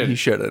he did. he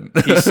shouldn't.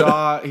 he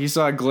saw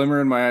a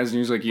glimmer in my eyes, and he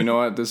was like, you know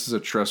what? This is a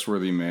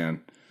trustworthy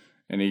man,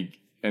 and he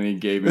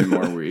gave me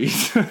more weed.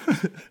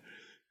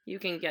 You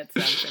can get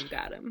some from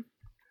Gotham.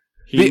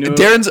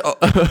 Darren's Oh,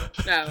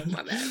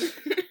 my bad.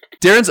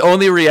 Darren's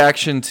only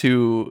reaction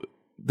to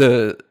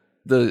the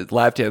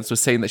lap dance was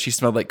saying that she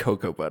smelled like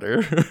cocoa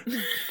butter.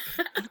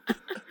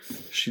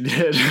 She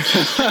did.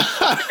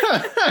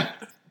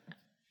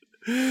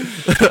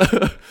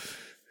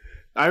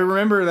 I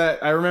remember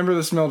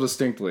the smell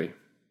distinctly.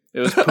 It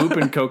was poop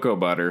and cocoa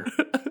butter.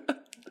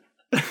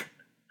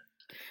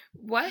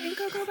 What in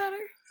cocoa butter?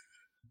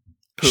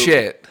 Poop.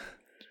 Shit.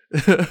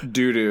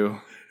 Doo-doo.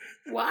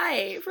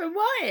 Why? From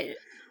what?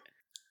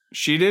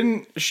 She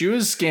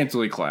was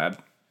scantily clad.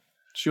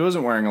 She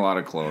wasn't wearing a lot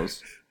of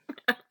clothes.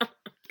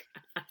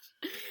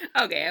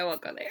 Okay, I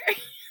won't go there.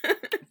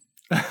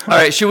 All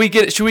right, should we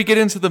get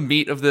into the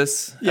meat of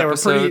this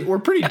episode? We're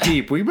pretty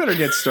deep. We better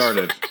get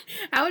started.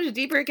 How much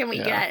deeper can we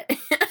get?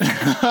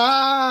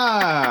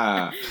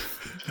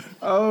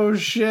 Oh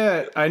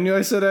shit. I knew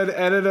I said I'd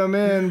edit them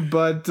in,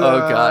 but Oh,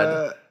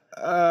 God.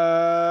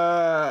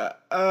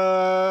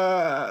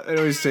 It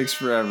always takes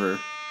forever.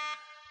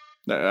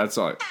 That's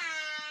all.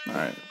 All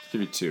right,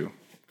 give you 2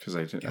 because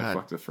I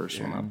fucked the first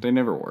one up. They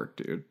never work,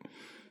 dude.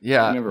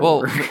 Yeah. They never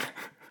Well, work.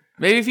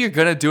 maybe if you're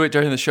gonna do it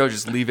during the show,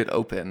 just leave it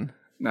open.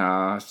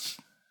 Nah,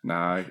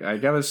 I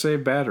gotta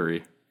save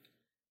battery.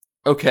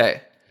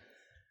 Okay.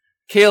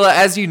 Kayla,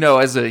 as you know,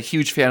 as a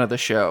huge fan of the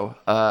show,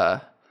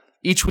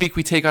 each week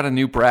we take on a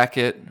new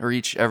bracket, or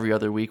every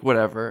other week,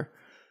 whatever,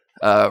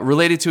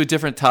 related to a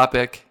different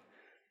topic.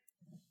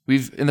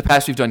 In the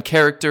past, we've done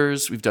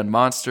characters, we've done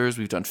monsters,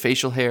 we've done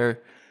facial hair.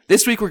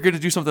 This week, we're going to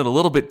do something a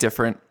little bit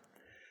different.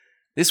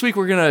 This week,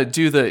 we're going to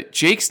do the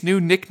Jake's new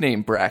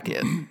nickname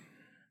bracket.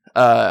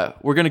 We're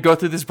going to go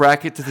through this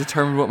bracket to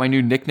determine what my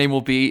new nickname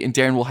will be, and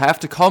Darren will have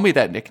to call me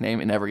that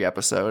nickname in every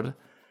episode.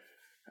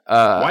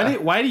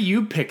 Why do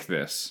you pick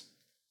this?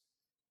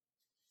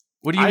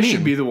 What do you mean? I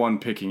should be the one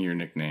picking your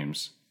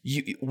nicknames.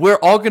 We're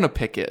all going to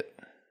pick it.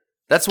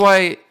 That's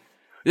why...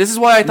 This is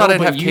why I thought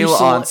I'd have Kayla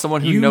on,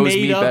 someone who knows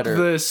me better. You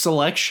made up the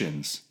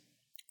selections.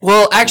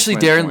 Well, actually,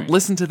 Darren, point.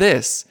 listen to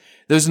this.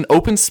 There's an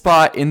open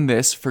spot in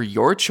this for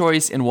your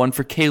choice and one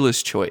for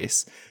Kayla's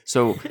choice.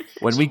 So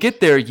when we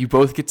get there, you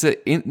both get to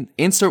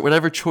insert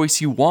whatever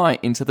choice you want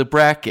into the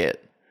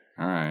bracket.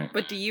 All right.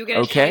 But do you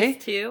get a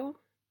choice too?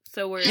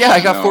 So we're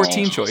I got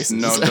 14 choices.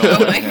 No, don't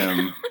let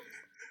him.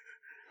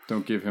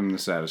 Don't give him the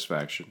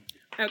satisfaction.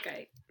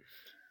 Okay.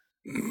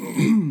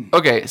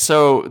 Okay,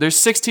 so there's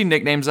 16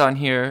 nicknames on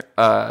here.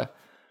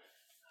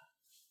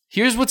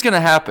 Here's what's going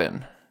to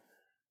happen.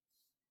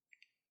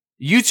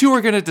 You two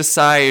are going to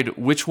decide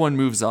which one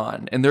moves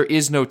on, and there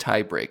is no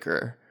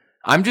tiebreaker.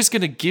 I'm just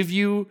going to give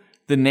you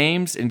the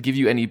names and give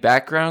you any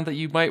background that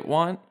you might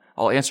want.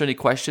 I'll answer any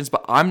questions,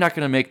 but I'm not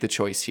going to make the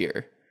choice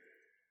here.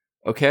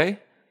 Okay?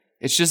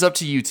 It's just up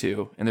to you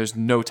two, and there's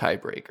no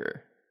tiebreaker.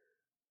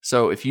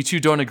 So if you two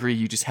don't agree,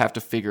 you just have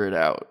to figure it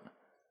out.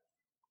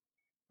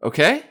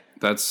 Okay?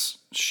 That's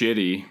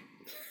shitty.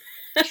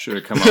 Should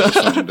have come up with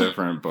something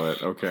different,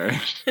 but okay.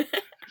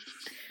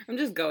 I'm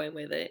just going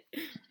with it.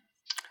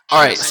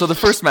 All right, so the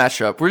first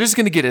matchup, we're just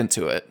going to get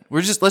into it.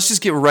 Let's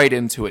just get right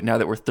into it now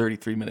that we're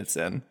 33 minutes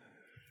in.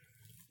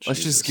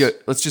 Let's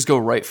just go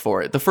right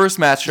for it. The first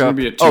matchup. It's gonna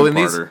be a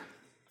two-parter.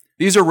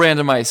 These are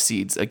randomized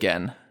seeds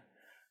again.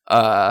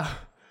 The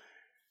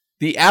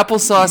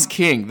Applesauce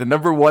King, the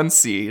number 1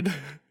 seed,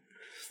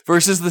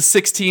 versus the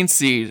 16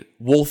 seed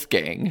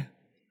Wolfgang.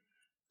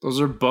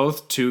 Those are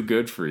both too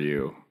good for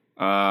you.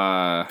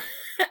 I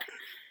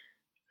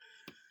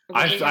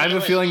have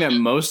a feeling that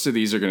most of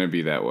these are going to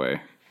be that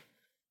way.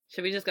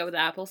 Should we just go with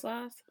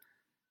applesauce?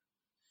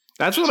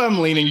 That's what I'm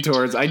leaning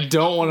towards. I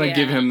don't want to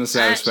give him the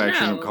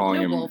satisfaction of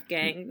calling him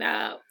Wolfgang.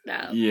 No.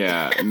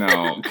 Yeah,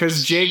 no,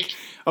 because Jake.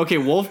 Okay,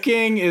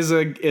 Wolfgang is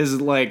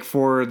like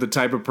for the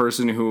type of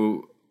person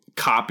who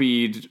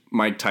copied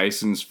Mike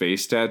Tyson's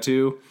face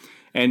tattoo,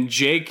 and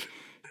Jake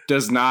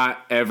does not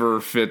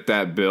ever fit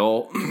that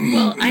bill.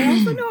 Well, I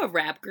also know a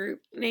rap group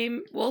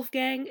named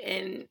Wolfgang,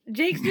 and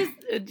Jake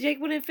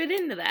wouldn't fit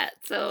into that.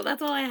 So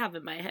that's all I have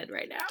in my head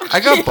right now. I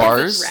got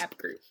bars. Rap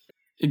group.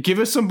 Give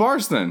us some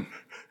bars then.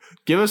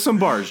 Give us some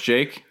bars,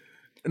 Jake.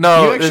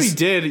 No, you actually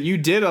did. You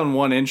did on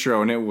one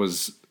intro, and it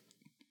was.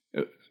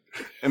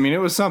 I mean, it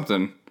was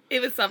something.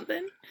 It was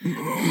something.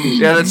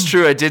 Yeah, that's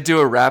true. I did do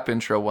a rap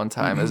intro one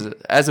time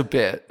as a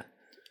bit,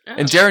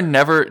 and Darren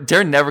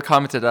never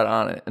commented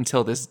on it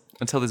until this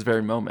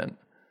very moment.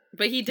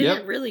 But he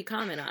didn't really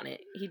comment on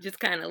it. He just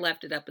kind of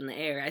left it up in the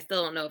air. I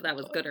still don't know if that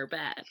was good or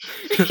bad.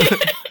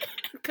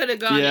 Could have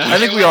gone. Yeah. I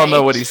think we all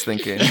know what he's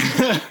thinking.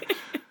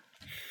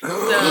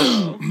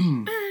 So,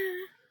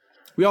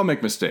 We all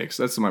make mistakes.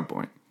 That's my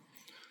point.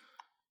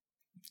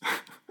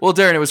 Well,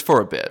 Darren, it was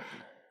for a bit.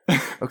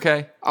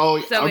 Okay?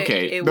 Oh, so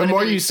okay. It The would've more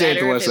been you say it,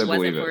 the better less if I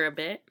believe wasn't for it. a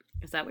bit.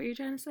 Is that what you're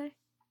trying to say?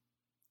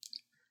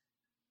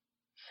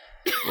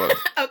 Look.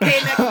 Okay,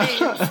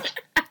 next names.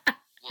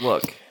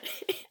 Look.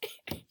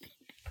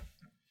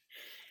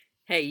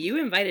 Hey, you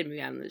invited me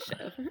on this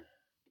show.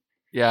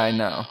 Yeah, I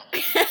know.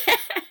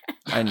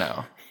 I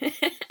know.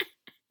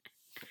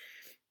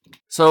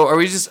 So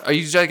are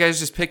you guys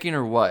just picking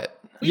or what?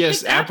 We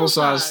Yes, picked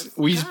applesauce.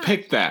 We Gosh.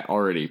 picked that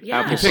already.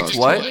 Yeah. Applesauce. You picked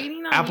what?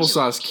 Waiting on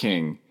Applesauce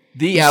King.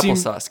 The You seem-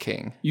 Applesauce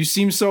King. You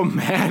seem so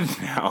mad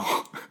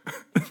now.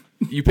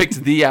 You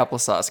picked the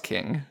Applesauce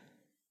King.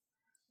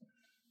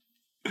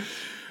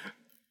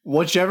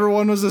 Whichever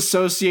one was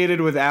associated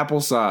with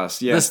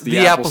applesauce. Yes, The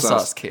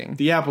Applesauce King.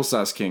 The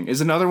Applesauce King.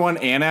 Is another one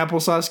an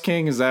Applesauce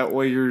King? Is that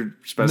what you're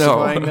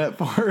specifying that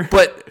for?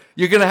 But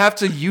you're going to have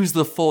to use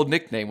the full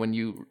nickname when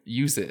you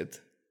use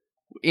it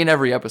in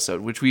every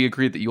episode, which we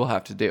agreed that you'll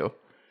have to do.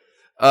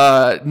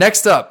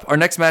 Next up, our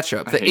next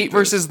matchup, the 8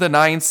 versus the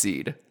 9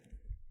 seed.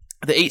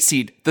 The 8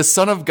 seed, the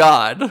Son of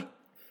God,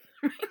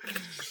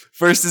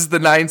 versus the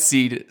 9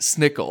 seed,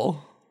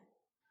 Snickle.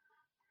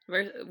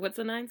 What's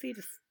the 9 seed?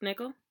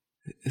 Snickle?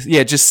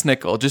 Yeah, just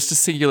Snickle. Just a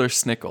singular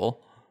Snickle.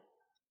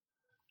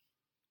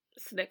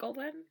 Snickle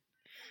then?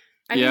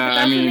 Yeah, but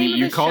that's I mean, the name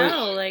you of the call it-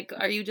 show. Like,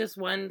 are you just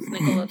one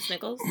Snickle of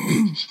Snickles?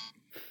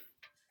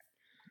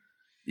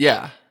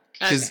 Yeah.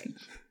 'Cause- Okay.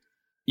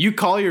 You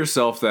call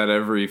yourself that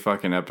every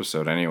fucking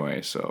episode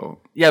anyway, so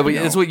Yeah, but you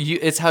know.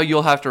 it's how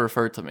you'll have to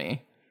refer to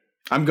me.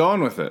 I'm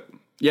going with it.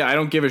 Yeah, I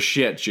don't give a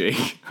shit,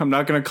 Jake. I'm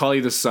not going to call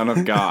you the Son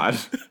of God.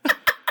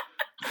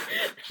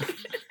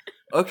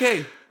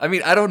 Okay. I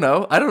mean, I don't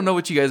know. I don't know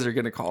what you guys are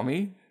going to call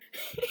me.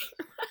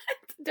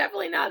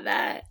 Definitely not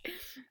that.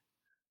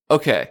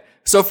 Okay.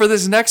 So for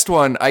this next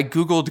one, I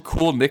Googled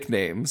cool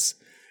nicknames,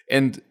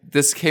 and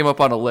this came up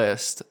on a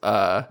list.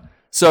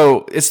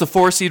 So it's the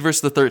 4 seed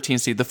versus the 13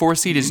 seed. The 4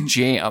 seed is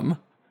Jam,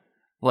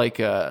 like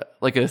a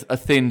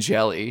thin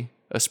jelly,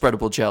 a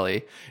spreadable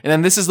jelly. And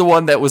then this is the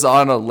one that was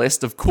on a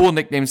list of cool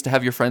nicknames to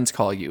have your friends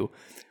call you.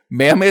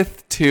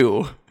 Mammoth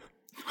 2.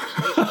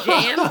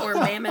 Jam or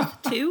Mammoth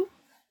 2?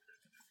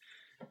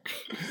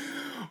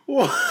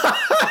 What?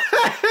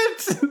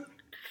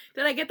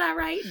 Did I get that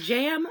right?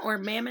 Jam or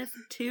Mammoth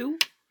 2?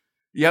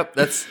 Yep,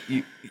 that's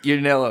you're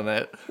nailing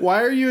it.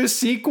 Why are you a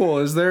sequel?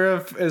 Is there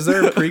a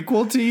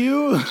prequel to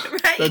you?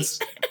 Right? That's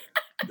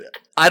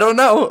I don't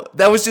know.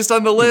 That was just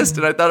on the list,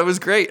 and I thought it was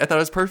great. I thought it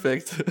was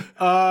perfect.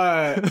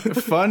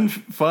 fun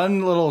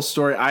little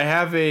story. I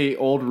have a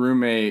old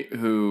roommate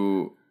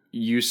who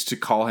used to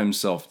call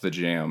himself the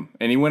Jam,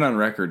 and he went on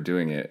record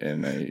doing it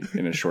in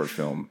a short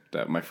film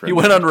that my friend. He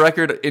went on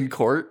record in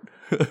court.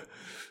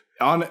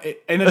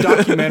 In a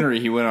documentary.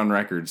 He went on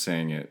record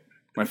saying it.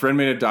 My friend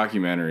made a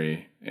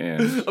documentary,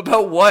 and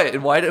About what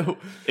and why do?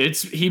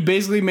 he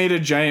basically made a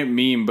giant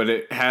meme, but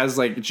it has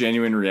like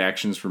genuine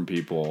reactions from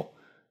people.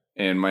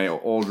 And my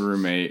old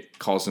roommate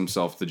calls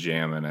himself the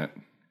Jam in it.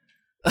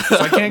 So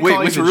I can't Wait,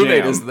 call which you the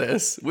roommate Jam. is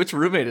this? Which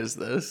roommate is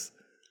this?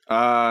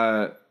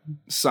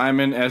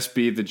 Simon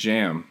SB the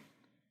Jam.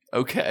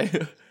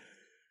 Okay.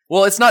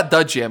 Well, it's not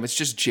the Jam. It's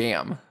just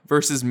Jam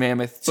versus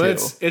Mammoth 2.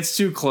 But it's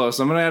too close.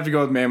 I'm gonna have to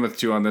go with Mammoth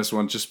 2 on this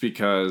one, just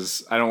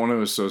because I don't want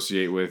to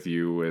associate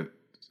you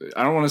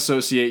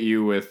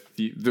with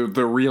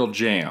the real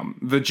Jam,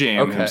 the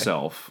Jam Okay.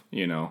 himself.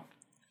 You know.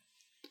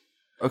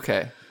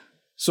 Okay.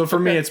 So for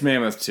me, it's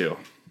Mammoth 2. All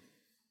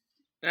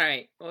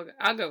right. Well,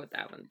 I'll go with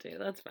that one too.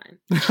 That's fine.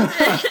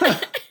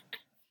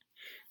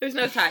 There's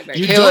no tiebreaker.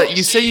 Kayla,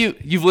 you say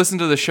you've listened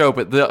to the show,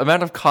 but the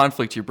amount of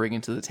conflict you're bringing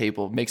to the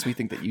table makes me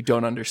think that you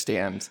don't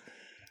understand.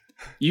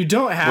 You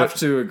don't have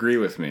to agree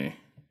with me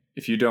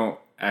if you don't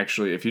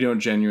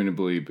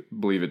genuinely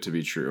believe it to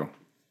be true.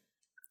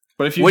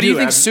 But if you What do you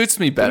think suits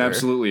me then better?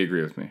 absolutely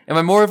agree with me. Am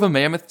I more of a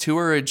Mammoth 2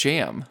 or a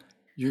Jam?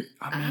 You're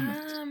a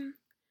Mammoth.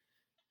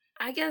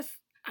 I guess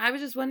I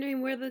was just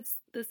wondering where the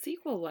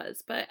sequel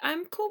was, but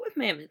I'm cool with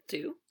Mammoth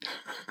 2.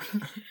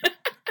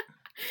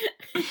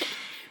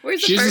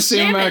 Where's She has the first same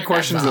amount Mammoth of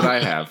questions I that saw? I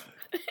have.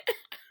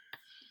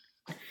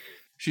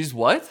 She's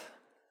what?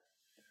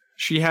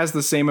 She has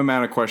the same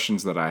amount of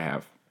questions that I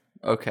have.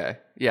 Okay.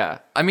 Yeah.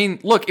 I mean,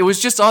 look, it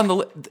was just on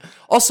the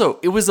also,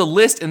 it was a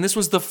list and this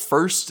was the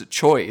first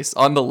choice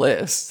on the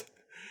list.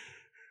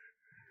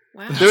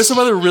 Wow. There were some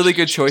other really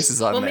good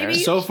choices on there. maybe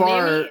So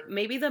far-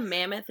 maybe the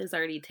Mammoth is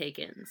already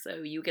taken, so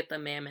you get the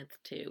Mammoth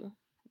 2.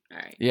 All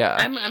right. Yeah.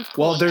 I'm cool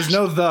Well, with there's that.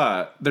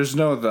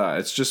 no the.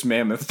 It's just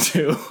Mammoth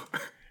 2.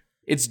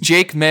 It's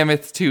Jake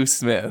Mammoth 2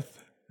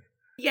 Smith.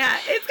 Yeah,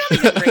 it's got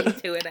a good ring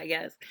to it, I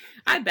guess.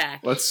 I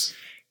back. Let's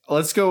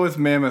go with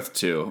Mammoth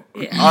 2.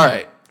 Yeah. All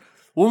right.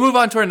 We'll move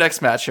on to our next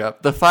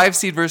matchup. The 5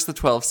 seed versus the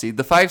 12 seed.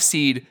 The 5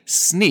 seed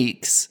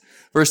Sneaks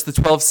versus the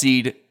 12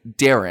 seed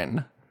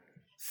Darren.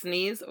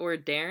 Sneeze or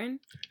Darren?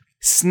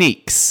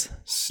 Sneaks.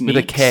 With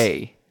a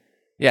K.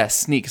 Yeah,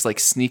 sneaks like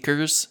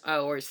sneakers.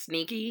 Oh, or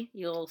sneaky.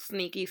 You little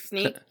sneaky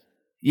sneak.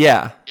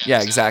 Yeah,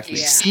 exactly.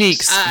 Yeah.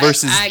 Sneaks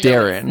versus I go with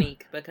Darren.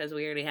 Sneak because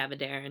we already have a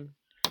Darren.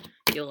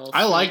 You little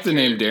I like the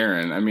sneaker. name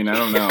Darren. I mean, I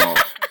don't know.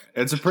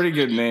 It's a pretty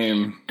good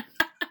name.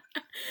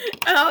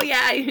 Oh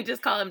yeah, you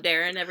just call him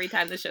Darren every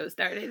time the show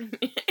started.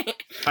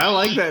 I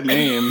like that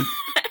name.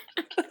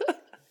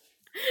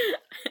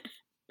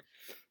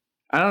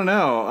 I don't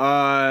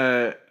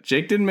know.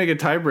 Jake didn't make a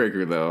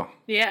tiebreaker though.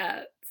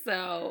 Yeah,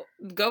 so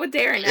go with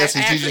Darren. Yeah, so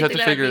you just have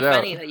to figure it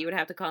funny out. that you would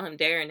have to call him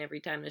Darren every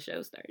time the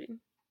show started.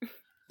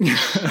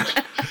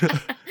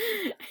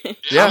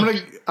 Yeah.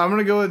 I'm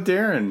gonna go with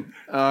Darren.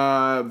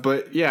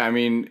 But yeah, I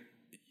mean,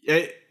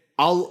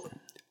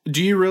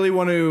 Do you really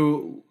want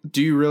to?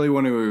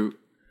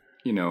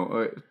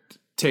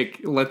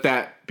 Let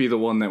that be the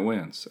one that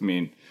wins? I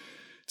mean,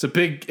 it's a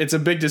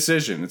big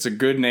decision. It's a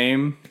good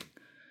name.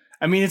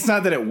 I mean, it's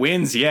not that it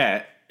wins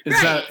yet. It's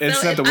right.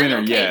 not the winner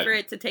I'm okay yet. for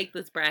it to take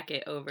this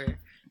bracket over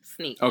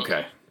Sneak.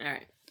 Okay.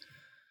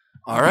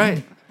 All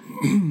right.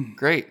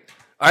 Great.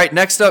 All right,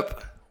 next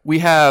up, we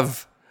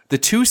have the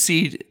 2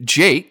 seed,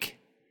 Jake.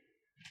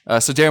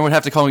 So Darren would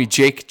have to call me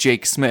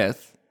Jake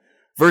Smith,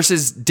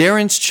 versus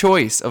Darren's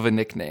choice of a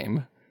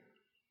nickname.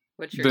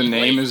 What's your The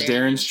name choice, is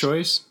Darren's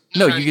choice?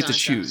 No, Dun, you get to dun,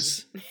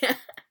 choose. dun.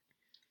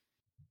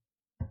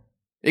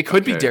 It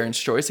could be Okay. Darren's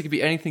choice. It could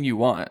be anything you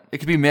want. It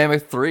could be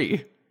Mammoth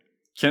 3.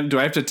 Do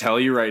I have to tell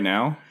you right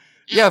now?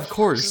 Yeah, of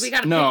course. We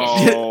gotta pick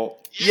it. No.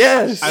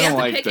 Yes. I We don't have to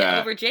like pick that.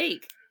 it over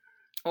Jake.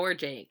 Or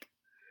Jake.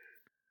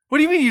 What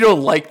do you mean you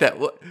don't like that?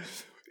 What?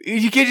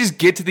 You can't just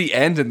get to the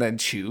end and then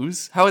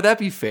choose? How would that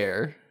be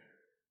fair?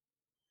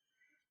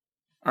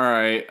 All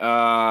right.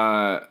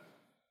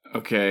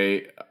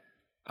 Okay.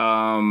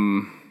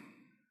 I'm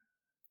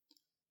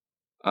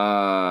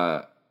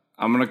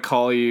gonna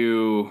call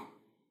you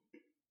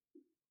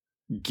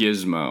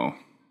Gizmo.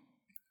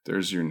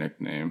 There's your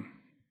nickname.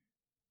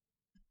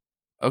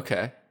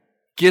 Okay.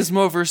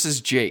 Gizmo versus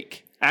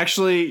Jake.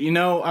 Actually,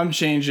 I'm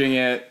changing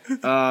it.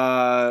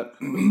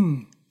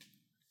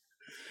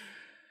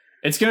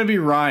 It's gonna be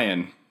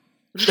Ryan.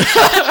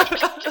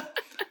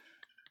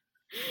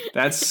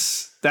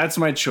 That's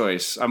my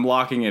choice. I'm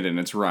locking it in.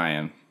 It's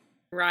Ryan.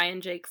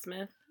 Ryan Jake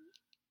Smith.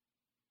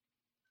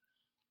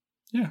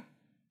 Yeah.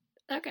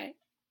 Okay.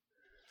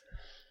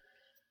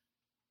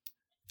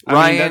 I mean,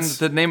 Ryan, that's-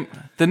 the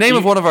name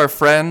of one of our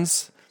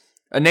friends,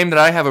 a name that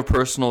I have a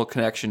personal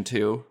connection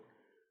to,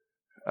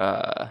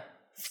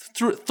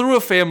 through a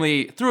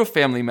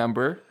family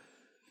member.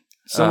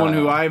 Someone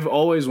who I've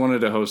always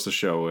wanted to host a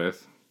show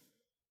with.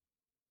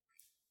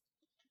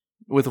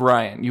 With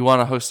Ryan. You want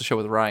to host a show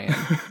with Ryan.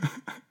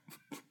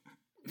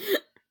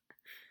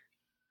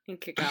 And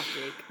kick off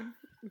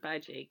Jake. Bye,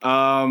 Jake.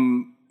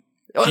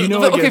 It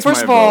Okay, gets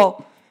first my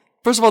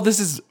of all, this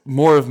is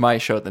more of my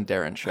show than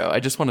Darren's show. I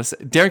just want to say,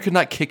 Darren could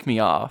not kick me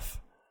off.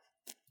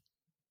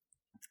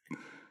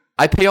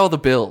 I pay all the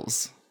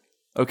bills.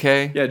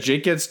 Okay? Yeah,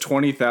 Jake gets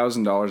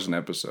 $20,000 an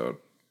episode.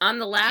 On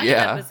the last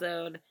Yeah.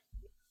 episode,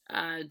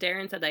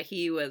 Darren said that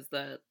he was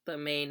the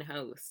main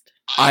host.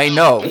 I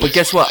know, but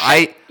guess what?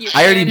 I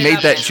already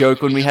made that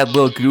joke when we had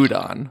Lil Good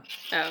on.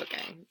 Oh,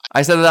 okay.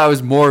 I said that I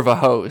was more of a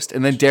host,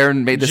 and then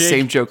Darren made the Jake-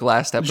 same joke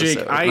last episode. Jake,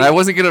 And I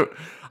wasn't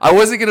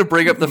gonna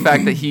bring up the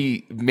fact that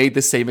he made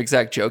the same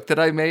exact joke that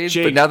I made.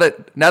 Jake-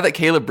 but now that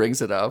Caleb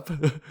brings it up,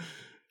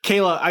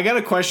 Kayla, I got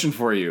a question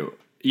for you.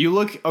 You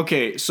look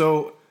okay,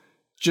 so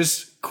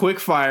just quick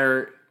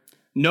fire,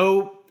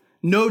 no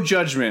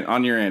judgment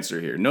on your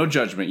answer here. No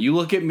judgment. You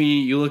look at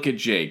me, you look at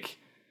Jake.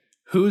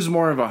 Who's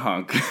more of a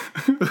hunk?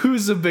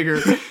 Who's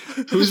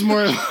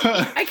more of a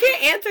I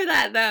can't answer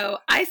that though.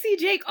 I see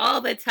Jake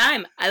all the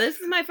time. This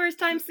is my first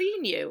time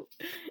seeing you.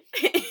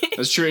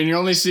 That's true, and you're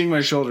only seeing my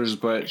shoulders,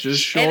 but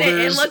just And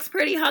shoulders. it looks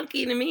pretty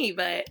hunky to me,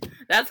 but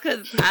that's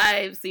because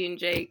I've seen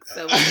Jake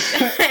so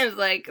many times.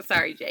 Like,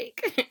 sorry,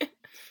 Jake.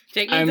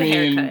 Jake needs a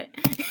haircut.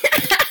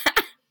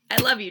 I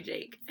love you,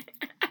 Jake.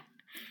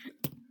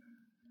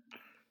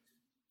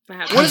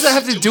 what does that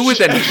have to do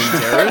with anything,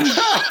 Darren?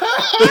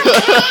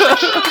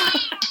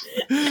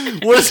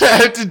 What does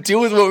that have to do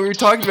with what we were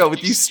talking about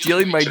with you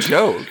stealing my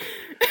joke?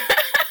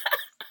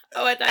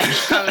 Oh, I thought he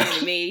was coming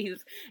to me.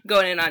 He's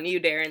going in on you,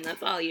 Darren.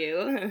 That's all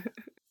you.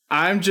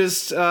 I'm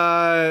just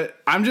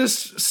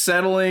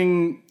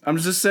settling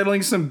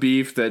some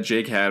beef that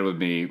Jake had with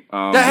me.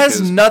 That has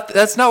because- nothing.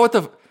 That's not what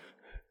the.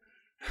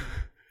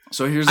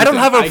 So here's the I don't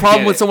thing. have a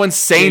problem get with it. someone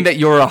saying Jake- that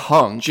you're a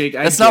hunk. Jake,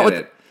 I that's get not what.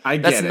 it. I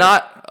get That's it.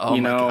 not. Oh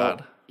you my know,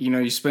 god.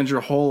 You spend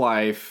your whole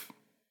life.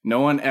 No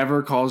one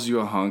ever calls you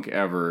a hunk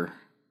ever.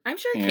 I'm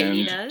sure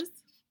Katie And- does.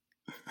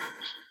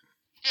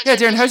 Yeah,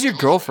 Darren, how's your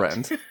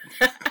girlfriend?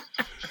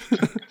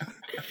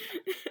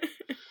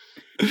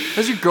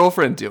 How's your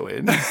girlfriend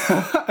doing?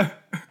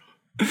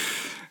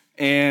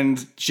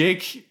 And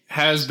Jake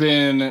has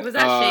been Was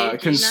that shade? Do you not have a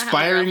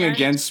conspiring girlfriend?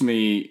 against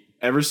me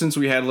ever since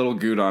we had Little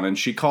Good on, and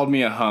she called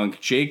me a hunk.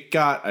 Jake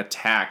got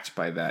attacked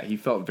by that. He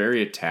felt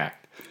very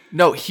attacked.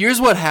 No, here's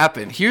what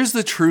happened. Here's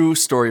the true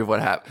story of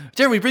what happened.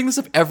 Darren, we bring this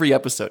up every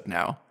episode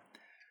now.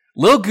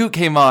 Lil Goot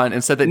came on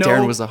and said that No,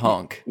 Darren was a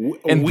hunk.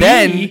 And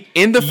then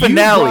in the You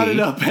finale, brought it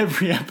up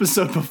every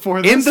episode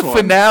before this in the one.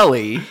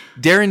 finale,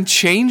 Darren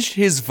changed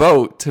his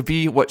vote to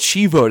be what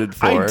she voted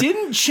for. I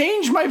didn't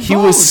change my vote. He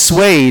was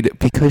swayed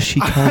because she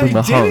called him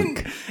a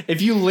hunk.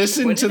 If you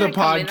listen When to did the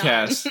I come in on?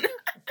 podcast,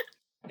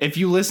 if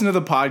you listen to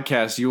the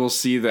podcast, you will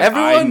see that I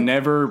Everyone-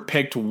 never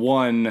picked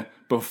one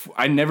before.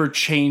 I never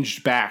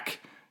changed back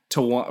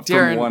to one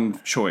Darren, from one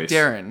choice.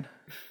 Darren.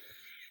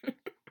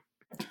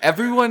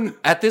 Everyone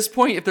at this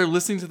point, if they're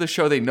listening to the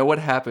show, they know what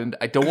happened.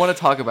 I don't want to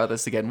talk about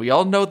this again. We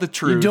all know the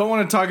truth. You don't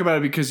want to talk about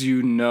it because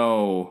you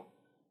know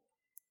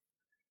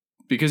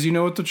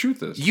what the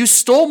truth is. You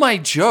stole my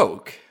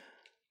joke.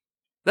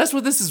 That's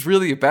what this is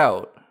really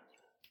about.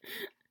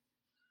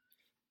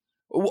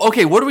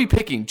 Okay, what are we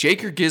picking?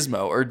 Jake or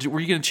Gizmo? Or were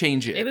you going to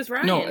change it? It was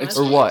Ryan. No, it's-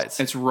 wasn't Or it? what?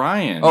 It's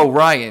Ryan. Oh,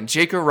 Ryan.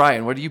 Jake or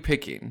Ryan? What are you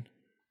picking?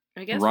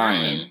 I guess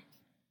Ryan.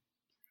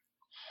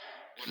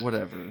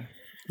 Whatever.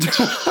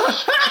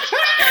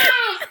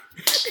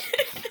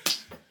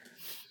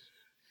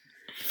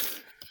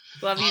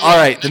 Love you. All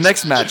right, the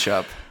next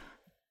matchup.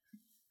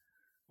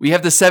 We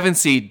have the 7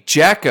 seed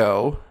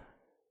Jacko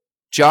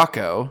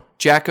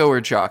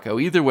or Jocko.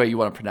 Either way you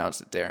want to pronounce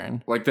it,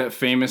 Darren. Like that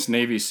famous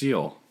Navy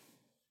SEAL.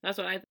 That's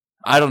what I.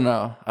 I don't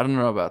know. I don't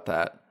know about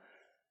that.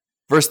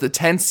 Versus the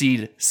 10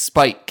 seed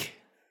Spike.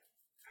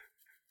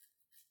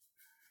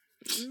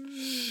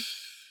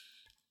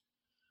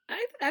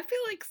 I feel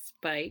like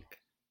Spike.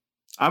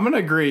 I'm gonna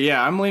agree.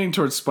 Yeah, I'm leaning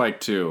towards Spike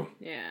too.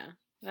 Yeah,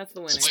 that's the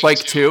winner. Spike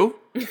 2?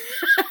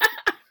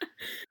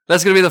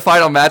 That's going to be the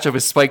final matchup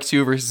is Spike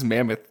 2 versus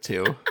Mammoth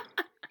 2.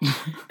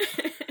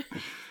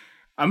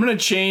 I'm gonna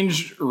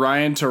change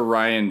Ryan to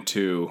Ryan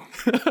 2.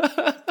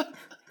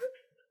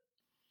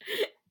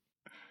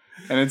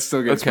 And it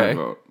still gets my Okay.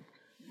 vote.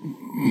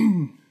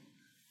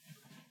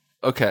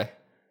 Okay.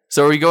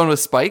 So are we going with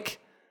Spike?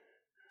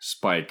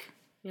 Spike.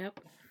 Yep.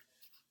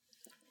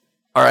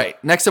 All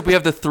right. Next up, we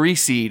have the 3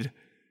 seed.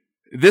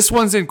 This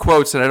one's in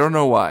quotes, and I don't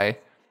know why,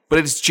 but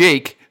it's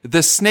Jake,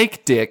 the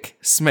Snake Dick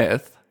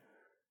Smith,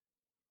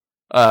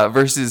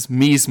 versus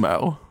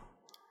Mismo.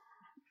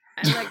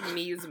 I like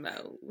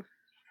Mismo.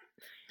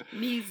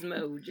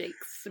 Mismo Jake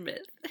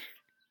Smith.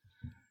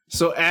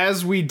 So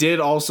as we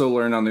did also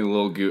learn on the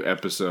Lil Goot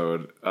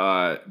episode,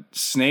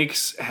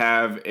 snakes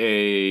have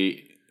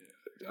a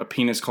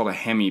penis called a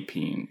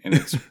hemipene, and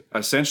it's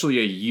essentially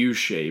a U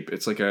shape.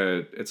 It's like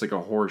a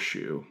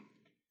horseshoe.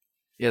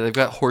 Yeah, they've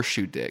got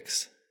horseshoe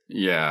dicks.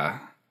 Yeah.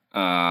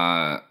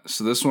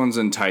 So this one's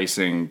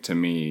enticing to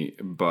me,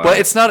 but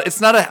But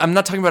I'm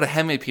not talking about a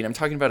hemipene. I'm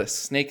talking about a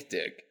snake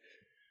dick.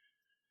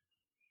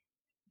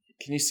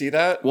 Can you see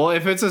that? well,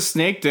 if it's a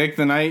snake dick,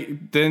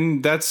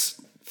 then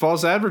that's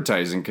false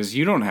advertising because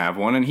you don't have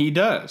one and he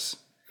does.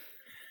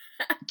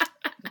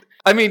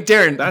 I mean,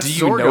 Darren, That's do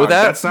you Zorgon. know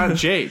that? That's not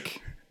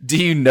Jake.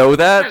 Do you know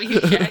that? Have you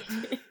checked?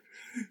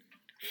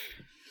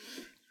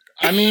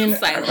 I mean,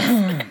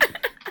 Silence.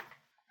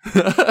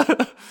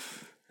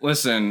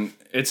 listen,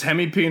 it's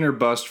hemipene or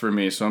bust for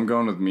me, so I'm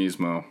going with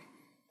Mismo.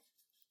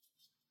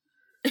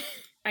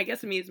 I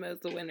guess Mismo's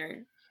the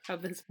winner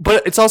of this.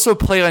 But it's also a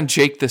play on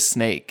Jake the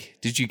Snake.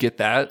 Did you get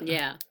that?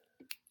 Yeah.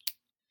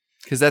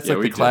 Because that's Yeah, like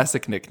we the did.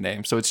 classic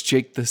nickname. So it's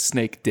Jake the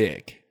Snake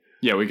Dick.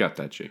 Yeah, we got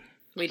that, Jake.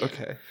 We did.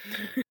 Okay.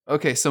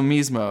 Okay, so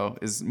Mismo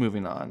is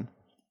moving on.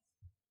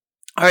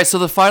 All right, so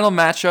the final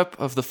matchup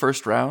of the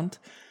first round,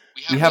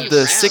 we have the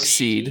Wow, 6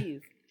 seed.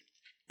 jeez.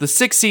 The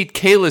 6 seed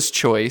Kayla's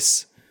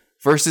Choice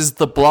versus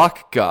the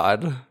Block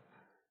God.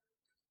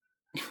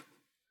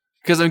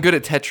 Because I'm good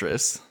at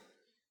Tetris.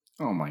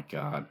 Oh my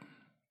god.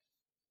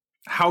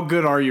 How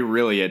good are you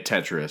really at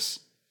Tetris?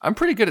 I'm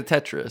pretty good at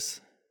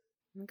Tetris.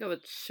 I'm gonna go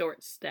with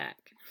short stack.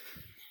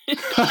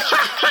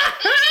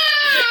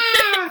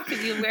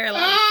 Because you wear a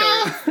lot of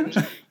shorts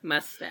and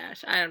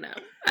mustache. I don't know.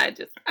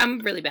 I'm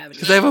really bad with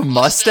Because I have a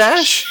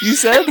mustache, you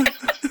said?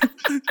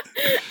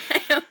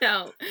 I don't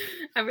know.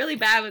 I'm really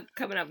bad with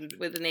coming up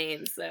with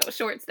names, so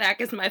short stack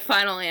is my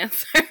final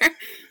answer.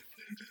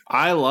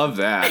 I love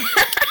that.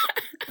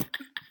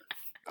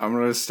 I'm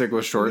gonna stick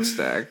with short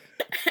stack.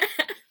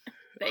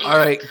 Thanks. All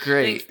right,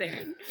 great.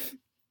 Thanks,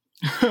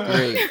 Darren.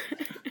 Great.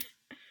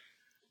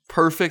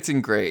 Perfect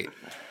and great.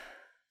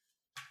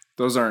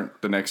 Those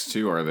aren't the next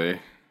two, are they?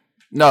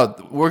 No,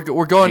 we're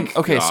going. Thank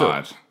Okay,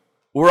 God. so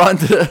we're on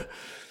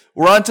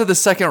to the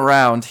second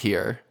round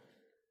here.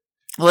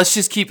 Let's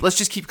just keep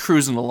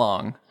cruising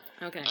along.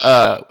 Okay.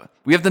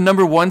 We have the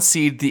number 1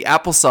 seed, the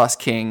Applesauce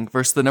King,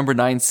 versus the number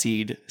 9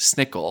 seed,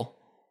 Snickle.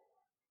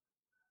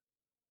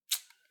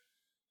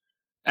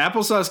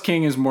 Applesauce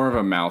King is more of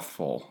a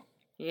mouthful.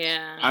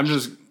 Yeah. I'm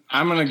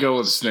gonna go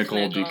with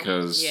Snickle Snickle.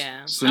 because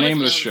Yeah. it's the I was name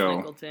of the going show.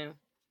 with Snickle, too.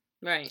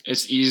 Right.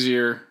 It's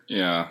easier.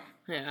 Yeah.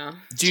 Yeah.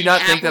 Do you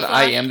not think that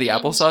I Applesauce am the King.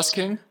 Applesauce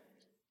King?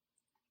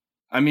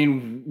 I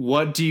mean,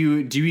 what do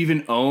you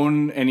even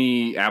own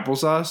any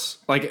applesauce?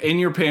 Like in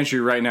your pantry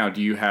right now,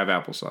 do you have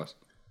applesauce?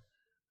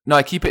 No,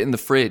 I keep it in the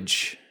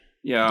fridge.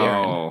 Yeah.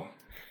 Darren.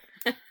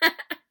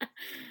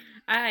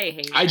 I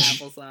hate I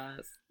j-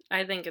 applesauce.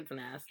 I think it's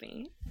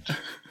nasty.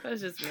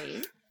 That's just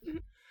me.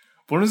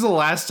 When was the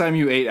last time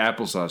you ate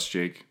applesauce,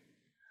 Jake?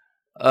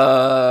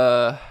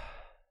 I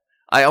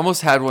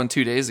almost had one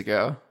 2 days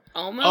ago.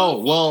 Almost.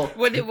 Oh well.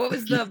 What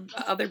was the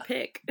other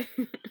pick?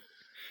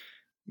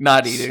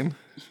 Not eating.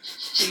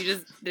 You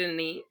just didn't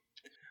eat.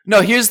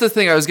 No, here's the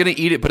thing. I was gonna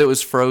eat it, but it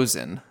was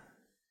frozen.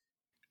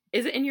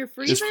 Is it in your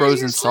freezer? It's frozen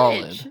or your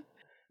solid. fridge?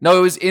 No,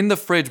 it was in the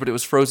fridge, but it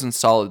was frozen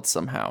solid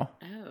somehow.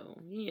 Oh,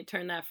 you need to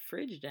turn that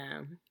fridge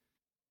down.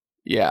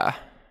 Yeah.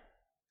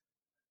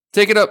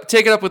 Take it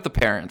up with the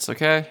parents,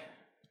 okay?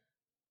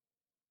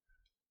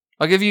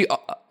 I'll give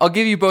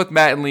you both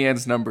Matt and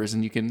Leanne's numbers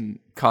and you can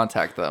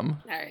contact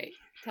them. All right.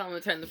 Tell them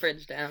to turn the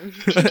fridge down.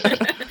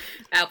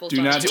 Apple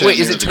Do not sauce. Wait,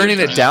 is it turning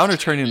it down or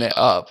turning it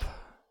up?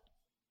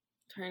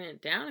 Turn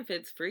it down if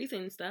it's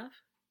freezing stuff.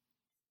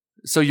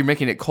 So you're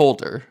making it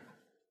colder.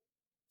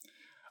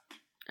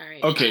 All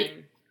right. Okay.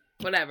 Fine.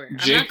 Whatever.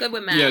 Jake, I'm not good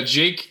with math. Yeah,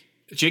 Jake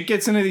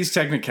gets into these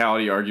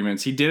technicality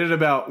arguments. We did it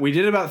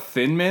about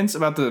Thin Mints,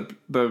 about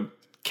the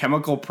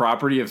chemical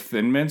property of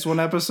Thin Mints one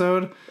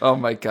episode. Oh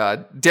my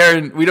god.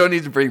 Darren, we don't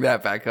need to bring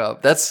that back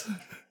up. That's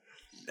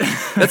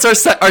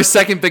our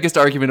second biggest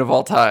argument of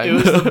all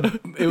time.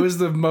 It was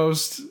the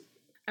most.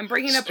 I'm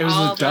bringing up It was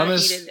all the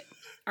dumbest- the heated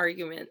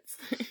arguments.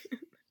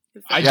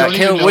 I Yeah, don't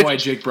even Caleb, know why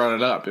Jake brought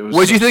it up. It was.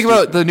 What'd so you think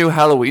stupid. about the new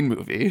Halloween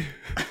movie?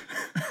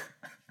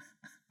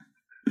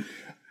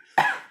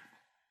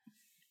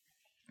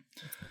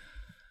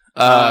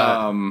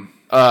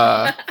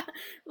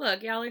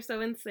 Look, y'all are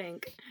so in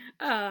sync.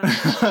 All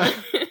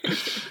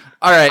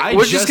right,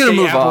 we're just gonna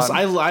move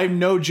on. I'm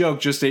no joke.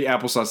 Just ate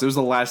applesauce. It was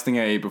the last thing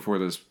I ate before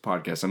this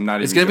podcast. I'm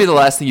not. It's even gonna be the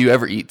joking. last thing you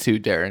ever eat too,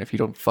 Darren, if you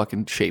don't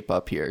fucking shape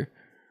up here.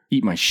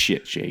 Eat my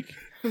shit, Jake.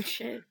 Oh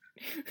shit.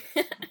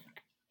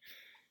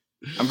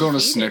 I'm going to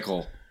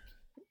Snickle.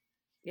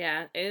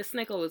 Yeah,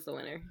 Snickle was the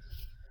winner.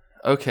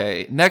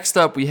 Okay, next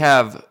up we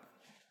have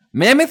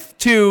Mammoth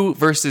 2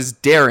 versus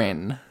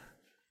Darren.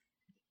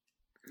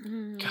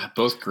 God,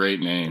 both great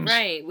names.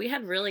 Right, we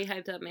had really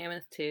hyped up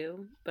Mammoth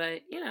too,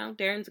 but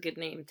Darren's a good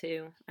name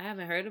too. I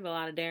haven't heard of a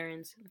lot of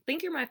Darrens. I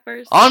think you're my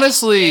first.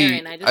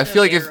 Honestly, Darren. I I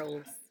feel like if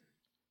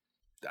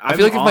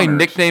if my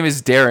nickname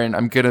is Darren,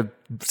 I'm gonna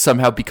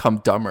somehow become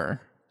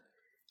dumber.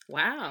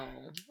 Wow,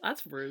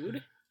 that's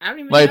rude. I don't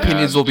even. My know.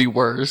 opinions will be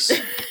worse.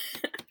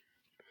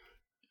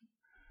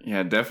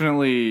 Yeah,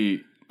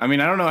 definitely. I mean,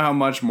 I don't know how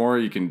much more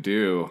you can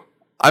do.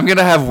 I'm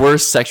gonna have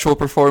worse sexual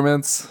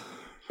performance.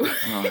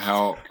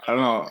 I don't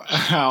know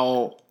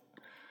how.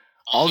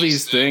 All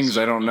these things,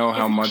 I don't know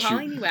how Is he much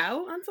calling you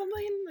out on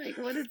something? Like,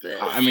 what is this?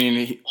 I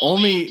mean,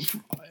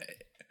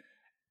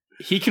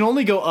 he can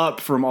only go up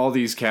from all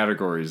these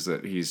categories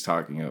that he's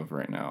talking of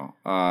right now.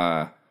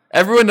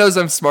 Everyone knows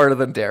I'm smarter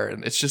than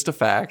Darren. It's just a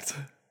fact.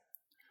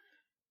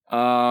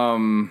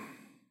 While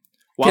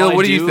Caleb, I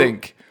what do you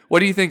think?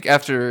 What do you think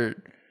after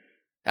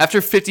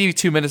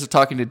 52 minutes of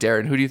talking to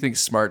Darren? Who do you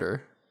think's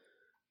smarter?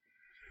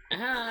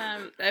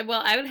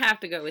 Well, I would have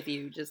to go with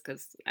you just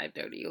because I've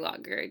known you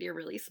longer and you're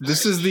really smart.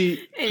 This And is you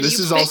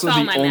also fixed all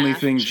the my only math.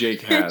 thing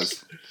Jake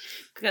has.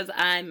 Because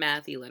I'm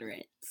math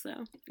illiterate, so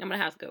I'm gonna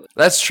have to go with.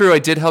 That's true. I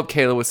did help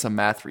Kayla with some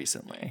math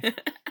recently.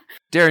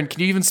 Darren, can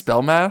you even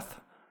spell math?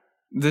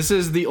 This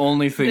is the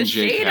only thing The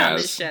Jake shade on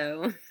this has.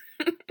 show.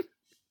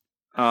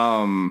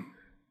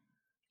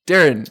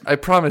 Darren, I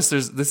promise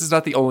this is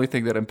not the only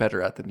thing that I'm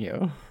better at than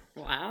you.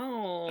 Wow.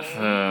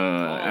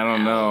 I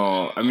don't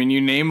know. I mean,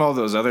 you name all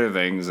those other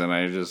things, and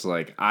I just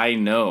I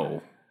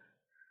know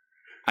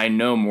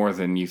more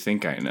than you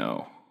think I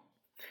know.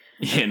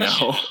 You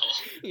know,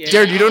 Yeah.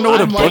 Darren, you don't know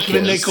what a I'm book like the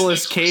is.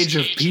 Nicolas Cage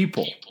of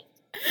people.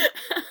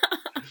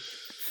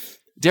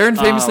 Darren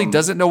famously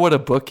doesn't know what a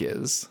book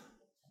is.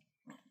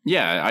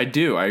 Yeah, I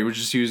do. I was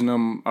just using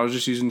them. I was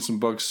just using some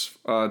books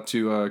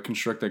to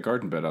construct that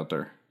garden bed out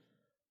there.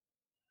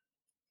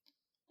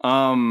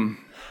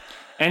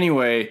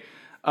 Anyway,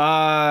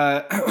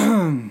 I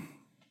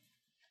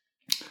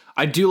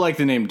do like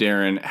the name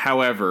Darren.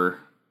 However,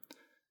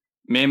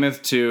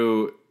 Mammoth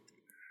 2,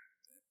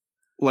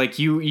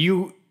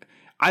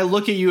 I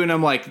look at you and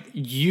I'm like,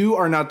 you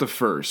are not the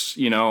first,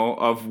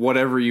 of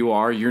whatever you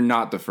are. You're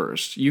not the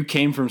first. You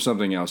came from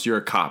something else. You're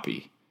a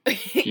copy.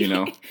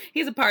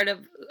 He's a part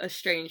of a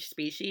strange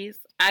species.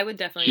 I would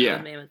definitely go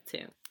with Mammoth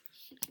too.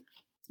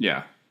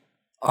 Yeah.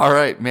 All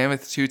right,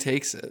 Mammoth 2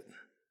 takes it.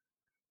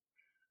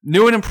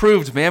 New and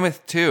improved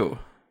Mammoth 2.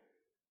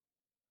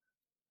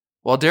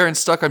 While Darren's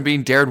stuck on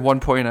being Darren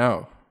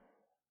 1.0.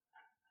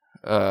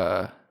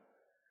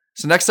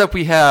 So next up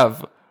we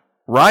have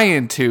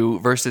Ryan 2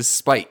 versus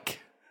Spike.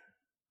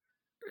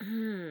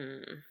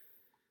 I'm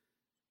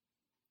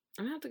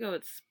gonna have to go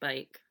with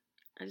Spike.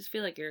 I just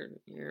feel like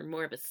you're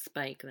more of a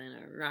Spike than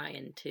a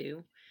Ryan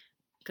 2.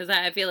 Because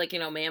I feel like,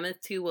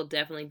 Mammoth 2 will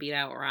definitely beat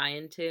out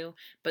Ryan 2.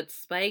 But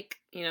Spike,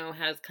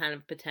 has kind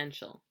of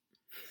potential.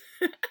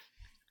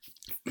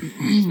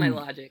 That's my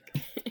logic.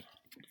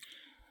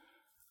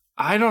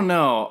 I don't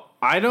know.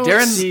 I don't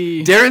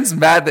see... Darren's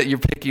mad that you're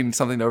picking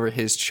something over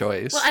his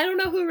choice. Well, I don't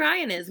know who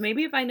Ryan is.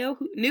 Maybe if I knew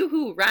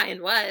who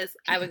Ryan was,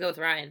 I would go with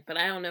Ryan. But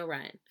I don't know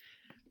Ryan.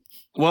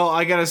 Well,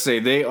 I gotta say,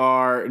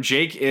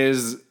 Jake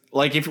is,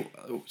 like, to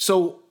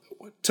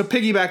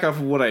piggyback off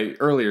of what I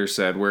earlier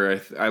said,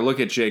 where I look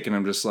at Jake and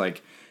I'm just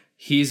like,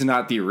 he's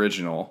not the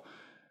original.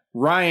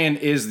 Ryan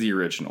is the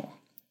original.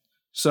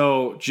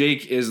 So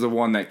Jake is the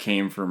one that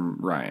came from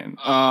Ryan.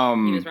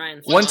 He was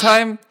Ryan's One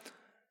son.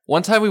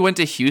 time we went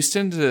to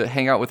Houston to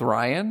hang out with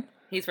Ryan.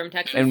 He's from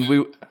Texas?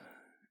 And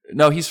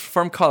no, he's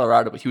from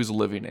Colorado, but he was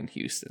living in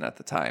Houston at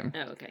the time.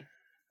 Oh, okay.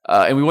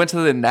 And we went to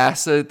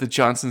the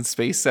Johnson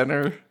Space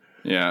Center.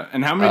 Yeah.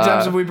 And how many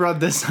times have we brought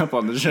this up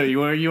on the show? You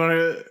want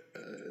to...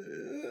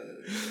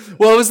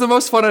 Well, it was the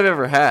most fun I've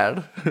ever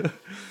had.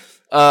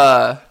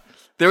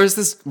 There was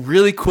this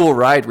really cool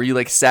ride where you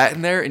like sat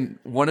in there and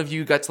one of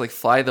you got to like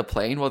fly the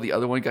plane while the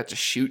other one got to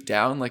shoot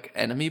down like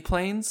enemy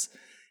planes.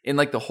 And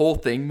like the whole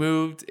thing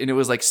moved and it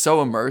was like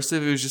so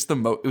immersive. It was just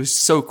it was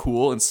so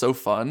cool and so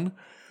fun.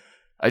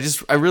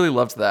 I really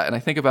loved that. And I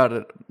think about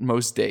it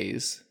most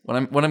days. When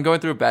I'm going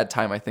through a bad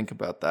time, I think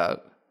about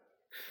that.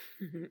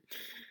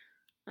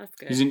 That's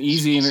good. He's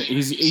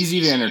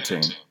easy to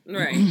entertain.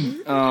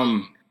 Right.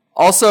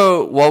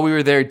 Also, while we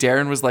were there,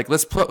 Darren was like,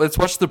 "Let's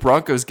watch the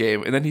Broncos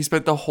game," and then he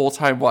spent the whole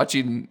time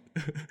watching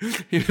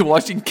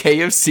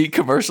KFC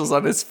commercials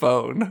on his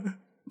phone.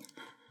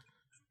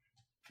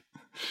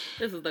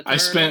 This is the I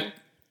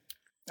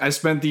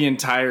spent the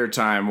entire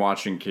time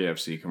watching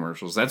KFC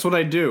commercials. That's what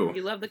I do.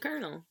 You love the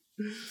Colonel.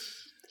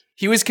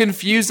 He was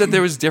confused that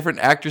there was different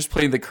actors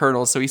playing the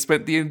Colonel, so he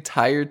spent the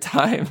entire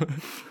time,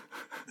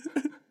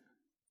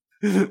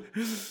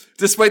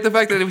 despite the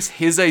fact that it was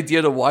his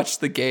idea to watch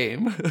the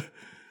game.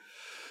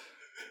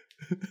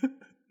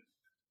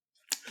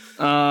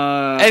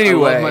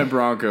 Anyway, I love my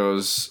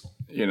Broncos,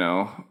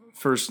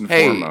 first and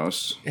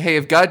foremost. Hey,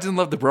 if God didn't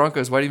love the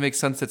Broncos, why do you make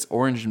sunsets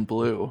orange and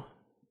blue?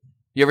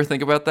 You ever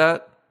think about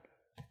that?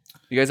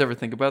 You guys ever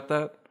think about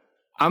that?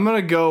 I'm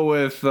gonna go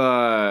with.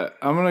 I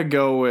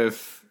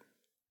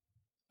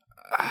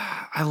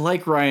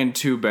like Ryan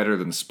 2 better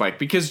than Spike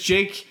because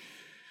Jake.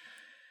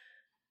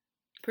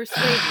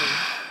 Persuade me.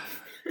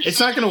 It's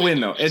not gonna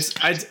win though.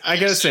 I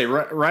gotta say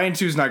Ryan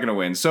 2 is not gonna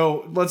win.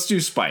 So let's do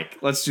Spike.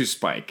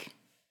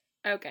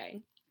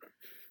 Okay.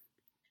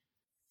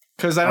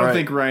 Because I don't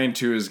think Ryan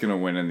 2 is gonna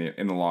win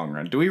in the long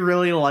run. Do we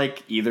really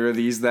like either of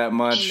these that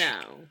much? No.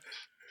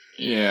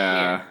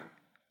 Yeah.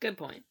 Good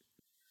point.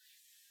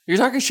 You're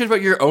talking shit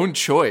about your own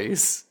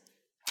choice.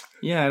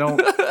 Yeah, I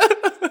don't.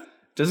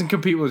 Doesn't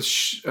compete with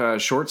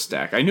Short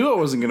Stack. I knew it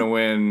wasn't gonna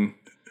win.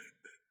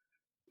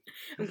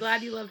 I'm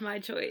glad you love my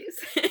choice.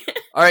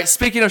 All right,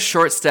 speaking of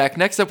Short Stack,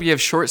 next up we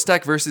have Short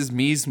Stack versus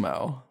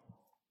Mismo.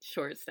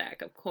 Short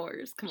Stack, of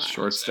course. Come on.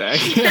 Short Stack.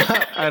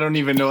 I don't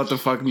even know what the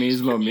fuck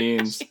Mismo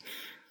means.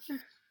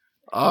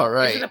 All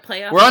right. Is it a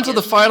playoff We're on to the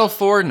against Final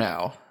Four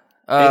now.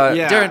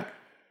 Yeah. Darren,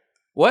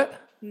 what?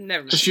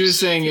 Never mind. She was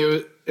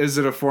saying, is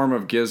it a form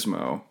of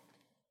gizmo?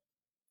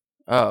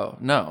 Oh,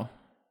 no.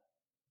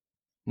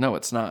 No,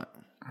 it's not.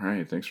 All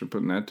right, thanks for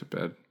putting that to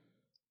bed.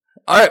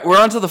 All right, we're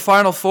on to the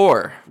Final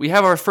Four. We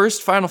have our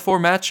first Final Four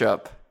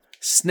matchup.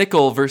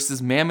 Snickle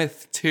versus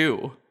Mammoth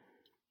 2.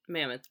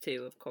 Mammoth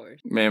 2, of course.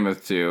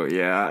 Mammoth 2,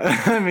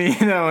 yeah. I mean,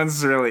 that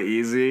one's really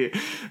easy.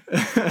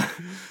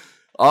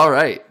 All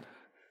right.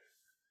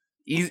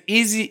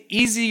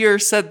 Easier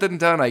said than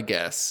done, I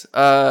guess.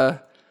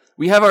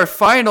 We have our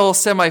final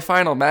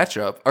semifinal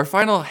matchup. Our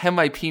final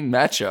Hemipene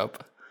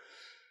matchup.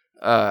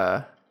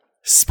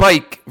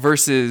 Spike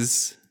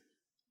versus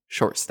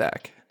Short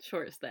Stack.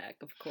 Short Stack,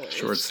 of course.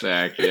 Short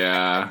Stack,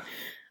 yeah.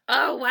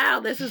 Oh, wow.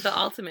 This is the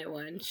ultimate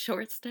one.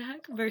 Short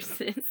Stack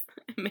versus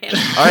Mammoth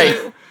 2. All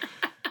right.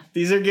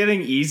 These are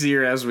getting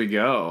easier as we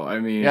go. I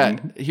mean, Yeah,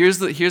 here's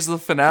the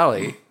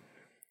finale.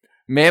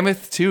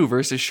 Mammoth 2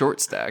 versus Short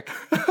Stack.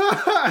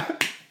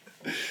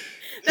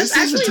 That's This is a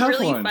actually tough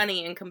really one.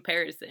 funny in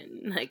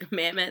comparison. Like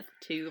Mammoth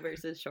 2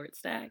 versus Short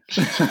Stack.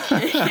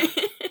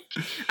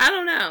 I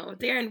don't know.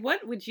 Darren,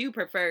 what would you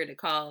prefer to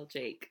call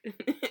Jake?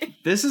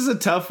 This is a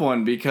tough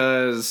one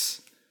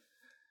because,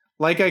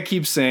 like I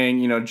keep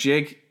saying,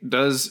 Jake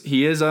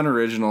he is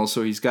unoriginal,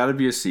 so he's got to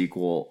be a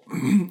sequel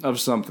of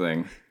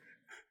something.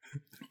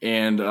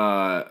 And,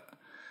 but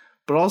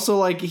also,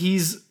 like,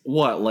 he's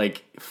what,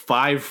 like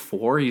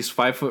 5'4"? He's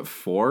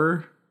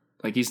 5'4"?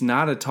 Like, he's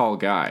not a tall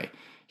guy.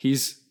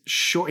 He's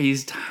short.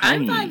 He's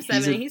tiny. I'm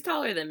 5'7". He's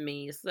taller than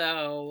me,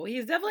 so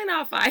he's definitely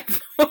not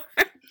 5'4".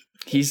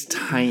 He's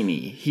tiny.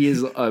 He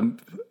is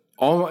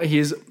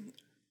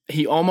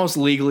he almost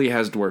legally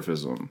has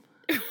dwarfism,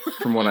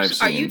 from what I've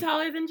seen. Are you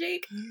taller than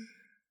Jake?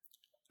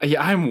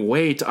 Yeah,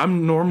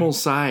 I'm normal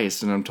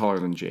sized and I'm taller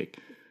than Jake.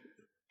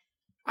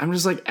 I'm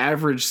just like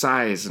average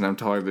size and I'm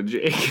taller than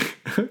Jake.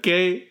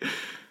 Okay.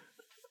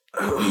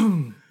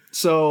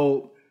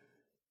 So,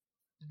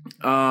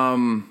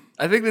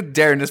 I think that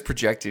Darren is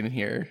projecting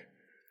here.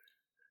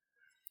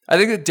 I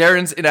think that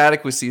Darren's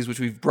inadequacies, which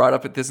we've brought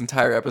up at this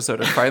entire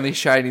episode, are finally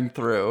shining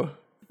through.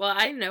 Well,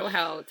 I know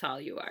how tall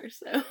you are,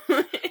 so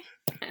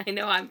I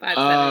know I'm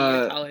 5'7".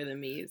 You're taller than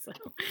me, so.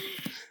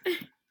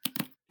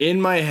 in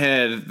my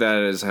head,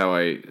 that is how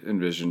I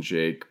envision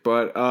Jake.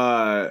 But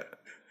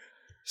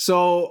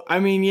So, I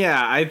mean,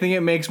 yeah, I think it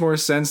makes more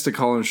sense to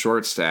call him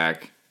Short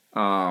Stack.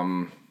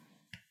 Of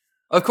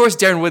course,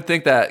 Darren would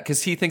think that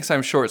because he thinks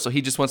I'm short, so he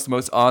just wants the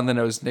most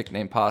on-the-nose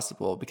nickname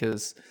possible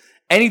because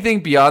anything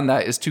beyond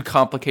that is too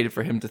complicated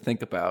for him to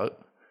think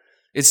about.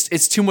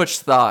 It's too much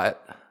thought.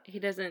 He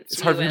doesn't.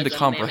 It's hard for him to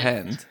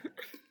comprehend.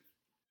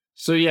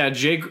 So yeah,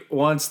 Jake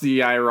wants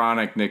the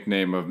ironic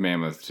nickname of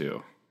Mammoth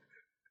too.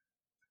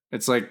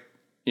 It's like,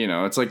 you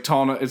know, it's like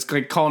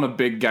calling a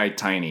big guy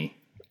tiny.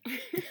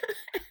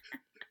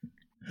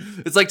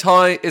 It's like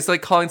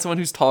calling someone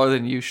who's taller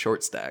than you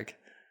Short Stack.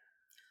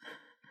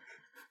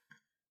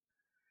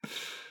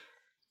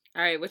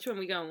 All right, which one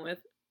we going with?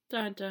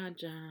 Dun, dun,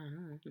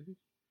 dun.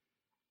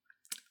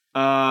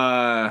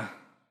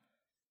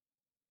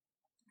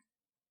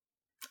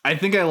 I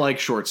think I like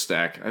Short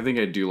Stack. I think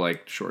I do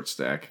like Short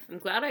Stack. I'm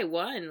glad I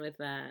won with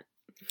that.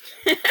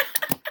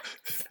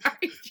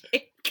 Sorry,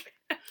 Jake.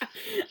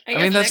 I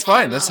mean, that's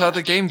fine. That's how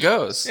the game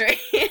goes. Right?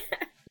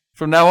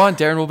 From now on,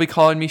 Darren will be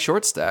calling me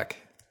Short Stack.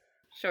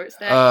 Short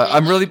Stack.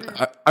 I'm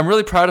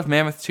really proud of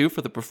Mammoth 2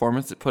 for the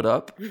performance it put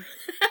up.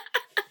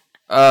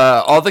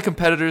 All the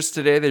competitors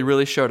today, they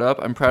really showed up.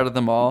 I'm proud of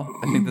them all.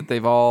 I think that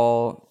they've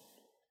all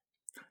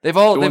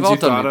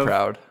done me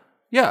proud.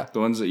 Yeah. The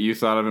ones that you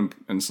thought of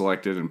and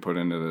selected and put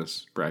into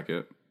this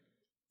bracket.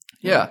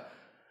 Yeah.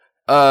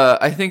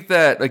 I think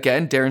that,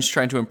 again, Darren's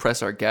trying to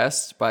impress our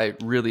guests by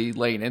really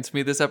laying into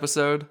me this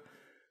episode.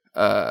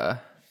 I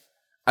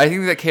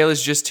think that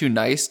Kayla's just too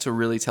nice to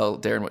really tell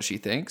Darren what she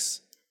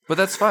thinks. But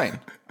that's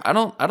fine. I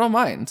don't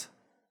mind.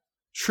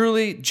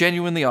 Truly,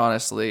 genuinely,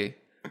 honestly,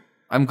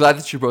 I'm glad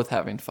that you're both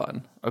having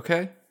fun.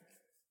 Okay?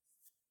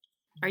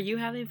 Are you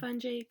having fun,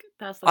 Jake?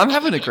 I'm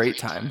having a great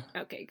time.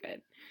 Okay,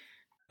 good.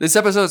 This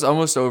episode's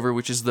almost over,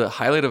 which is the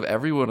highlight of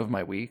every one of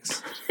my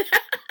weeks.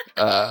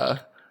 I'm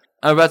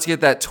about to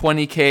get that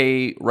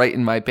 $20K right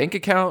in my bank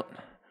account,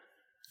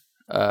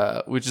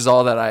 which is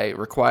all that I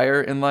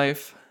require in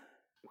life.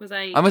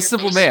 I'm a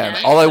simple man.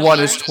 All I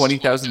want is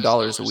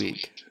 $20,000 a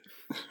week.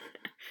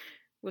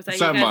 Was that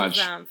your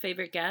guys'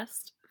 favorite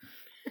guest?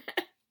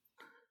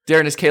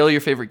 Darren, is Kayla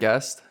your favorite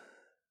guest?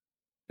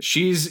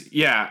 She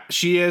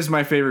is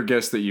my favorite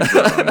guest that you've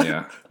brought on,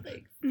 yeah.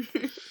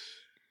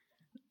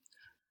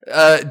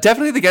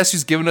 Definitely the guest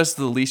who's given us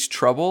the least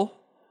trouble.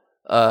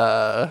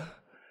 I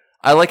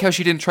like how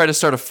she didn't try to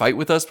start a fight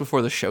with us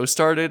before the show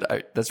started.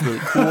 That's really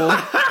cool.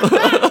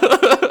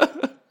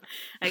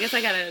 I guess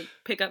I gotta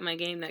pick up my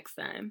game next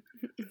time.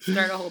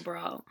 Start a whole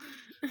brawl.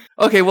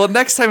 Okay, well,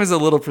 next time is a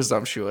little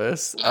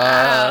presumptuous.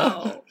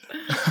 Wow.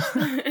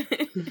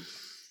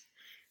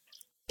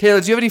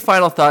 Taylor, do you have any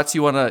final thoughts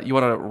you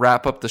wanna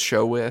wrap up the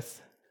show with?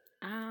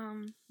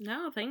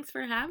 No, thanks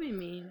for having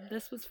me.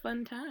 This was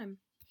fun time.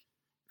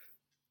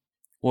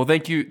 Well,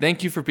 thank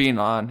you for being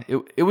on.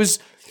 It was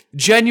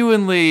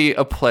genuinely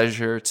a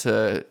pleasure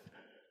to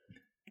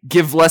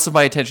give less of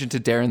my attention to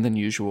Darren than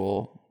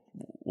usual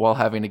while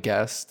having a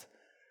guest.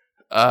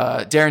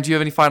 Darren, do you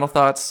have any final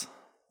thoughts?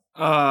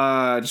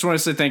 I just want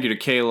to say thank you to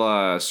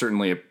Kayla.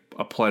 Certainly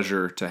a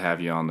pleasure to have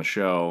you on the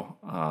show.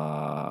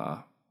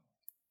 What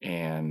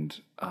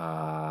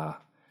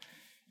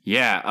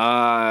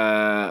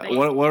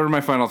are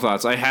my final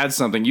thoughts? I had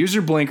something. Use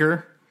your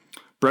blinker.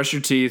 Brush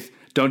your teeth.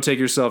 Don't take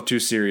yourself too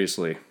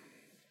seriously.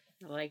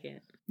 I like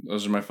it.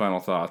 Those are my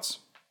final thoughts.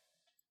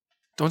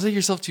 Don't take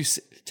yourself too...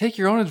 Take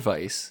your own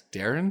advice,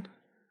 Darren.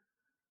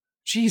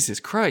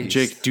 Jesus Christ.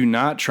 Jake,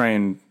 don't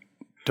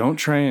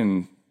try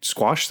and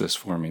squash this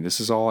for me. This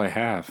is all I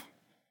have.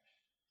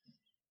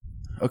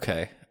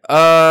 Okay.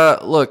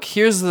 Look,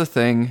 here's the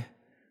thing.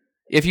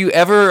 If you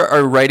ever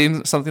are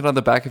writing something on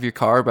the back of your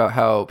car about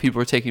how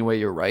people are taking away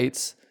your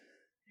rights,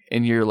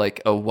 and you're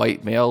like a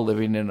white male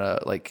living in a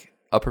like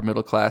upper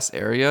middle class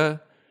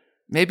area,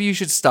 maybe you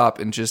should stop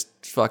and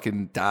just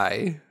fucking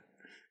die.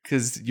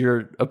 Because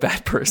you're a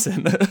bad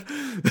person.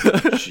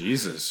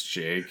 Jesus,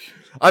 Jake.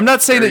 I'm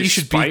not saying that you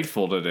should be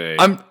spiteful today.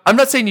 I'm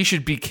not saying you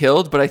should be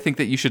killed, but I think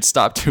that you should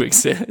stop to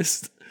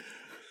exist.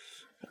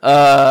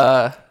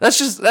 That's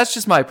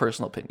just my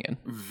personal opinion.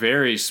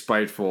 Very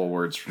spiteful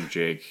words from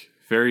Jake.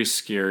 Very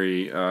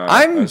scary.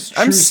 I'm sick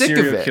of it.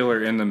 Serial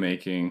killer in the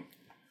making.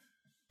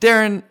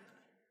 Darren,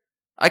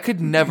 I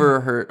could never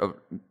hurt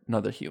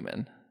another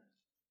human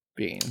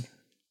being.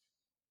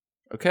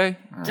 Okay?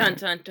 Dun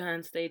dun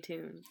dun. Stay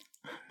tuned.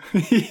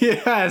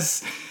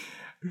 Yes.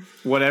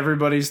 What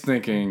everybody's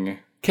thinking.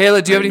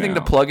 Kayla, do you have anything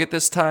to plug at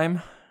this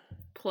time?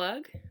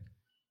 Plug?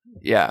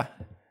 Yeah.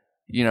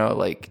 You know,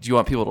 like, do you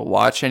want people to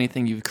watch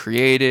anything you've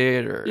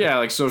created, or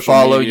like social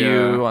follow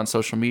media. you on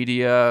social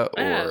media,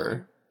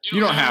 or you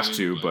don't have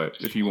to, but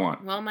if you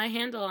want. Well, my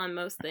handle on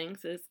most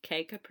things is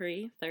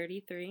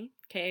KCapri33,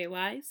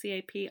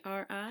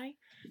 KAYCAPRI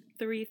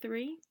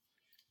 33. You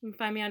can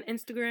find me on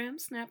Instagram,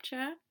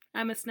 Snapchat.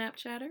 I'm a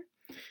Snapchatter,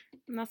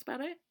 and that's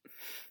about it.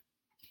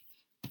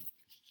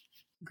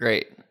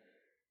 Great.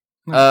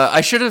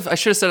 I should have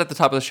said at the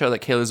top of the show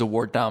that Kayla's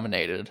award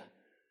nominated.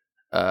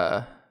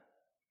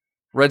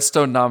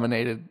 Redstone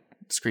nominated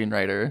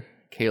screenwriter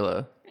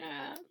Kayla.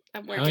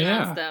 I'm working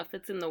on stuff.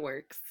 It's in the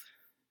works.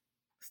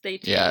 Stay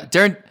tuned. Yeah,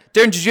 Darren,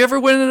 did you ever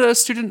win a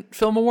student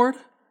film award?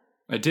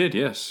 I did,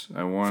 yes.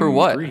 I won For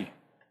what? 3.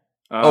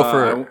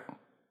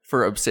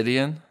 For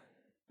Obsidian.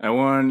 I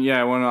won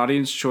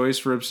Audience Choice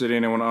for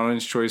Obsidian. I won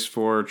Audience Choice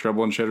for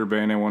Trouble in Cheddar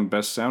Bay, and I won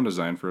Best Sound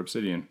Design for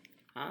Obsidian.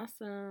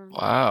 Awesome.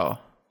 Wow.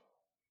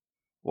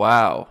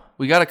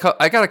 I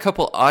got a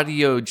couple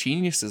audio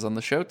geniuses on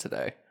the show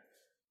today.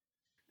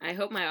 I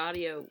hope my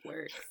audio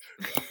works.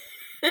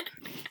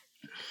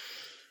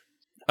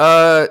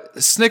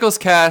 Snickles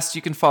Cast,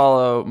 you can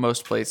follow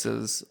most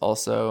places.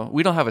 Also,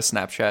 we don't have a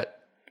Snapchat.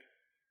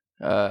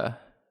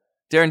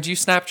 Darren, do you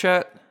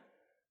Snapchat?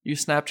 You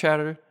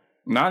Snapchatter?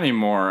 Not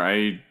anymore.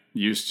 I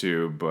used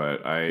to,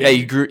 but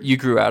you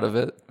grew out of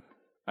it.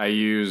 I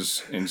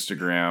use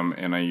Instagram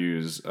and I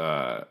use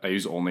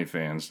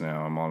OnlyFans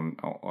now. I'm on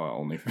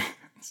OnlyFans.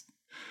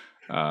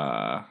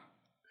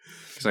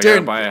 Because I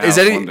gotta buy a house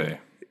one day.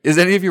 Is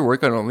any of your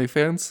work on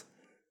OnlyFans?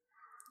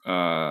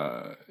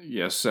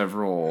 Yeah,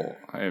 several.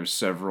 I have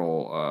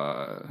several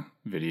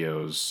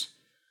videos.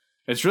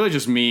 It's really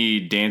just me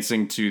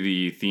dancing to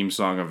the theme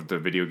song of the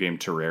video game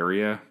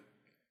Terraria.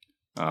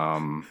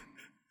 I'm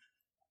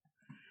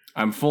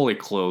fully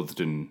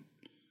clothed in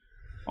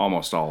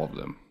almost all of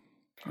them.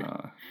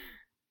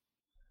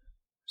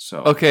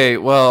 So okay,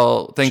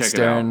 well, thanks,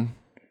 Darren.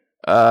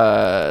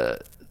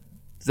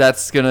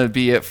 That's gonna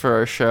be it for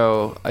our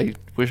show. I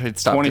wish I'd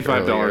stopped it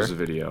earlier. $25 a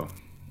video.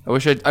 I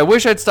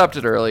wish I'd stopped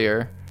it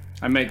earlier.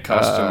 I make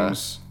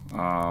customs.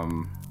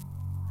 In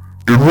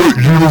what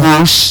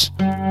universe?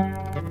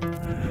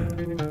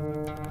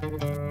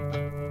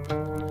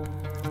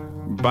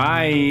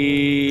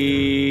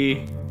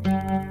 Bye.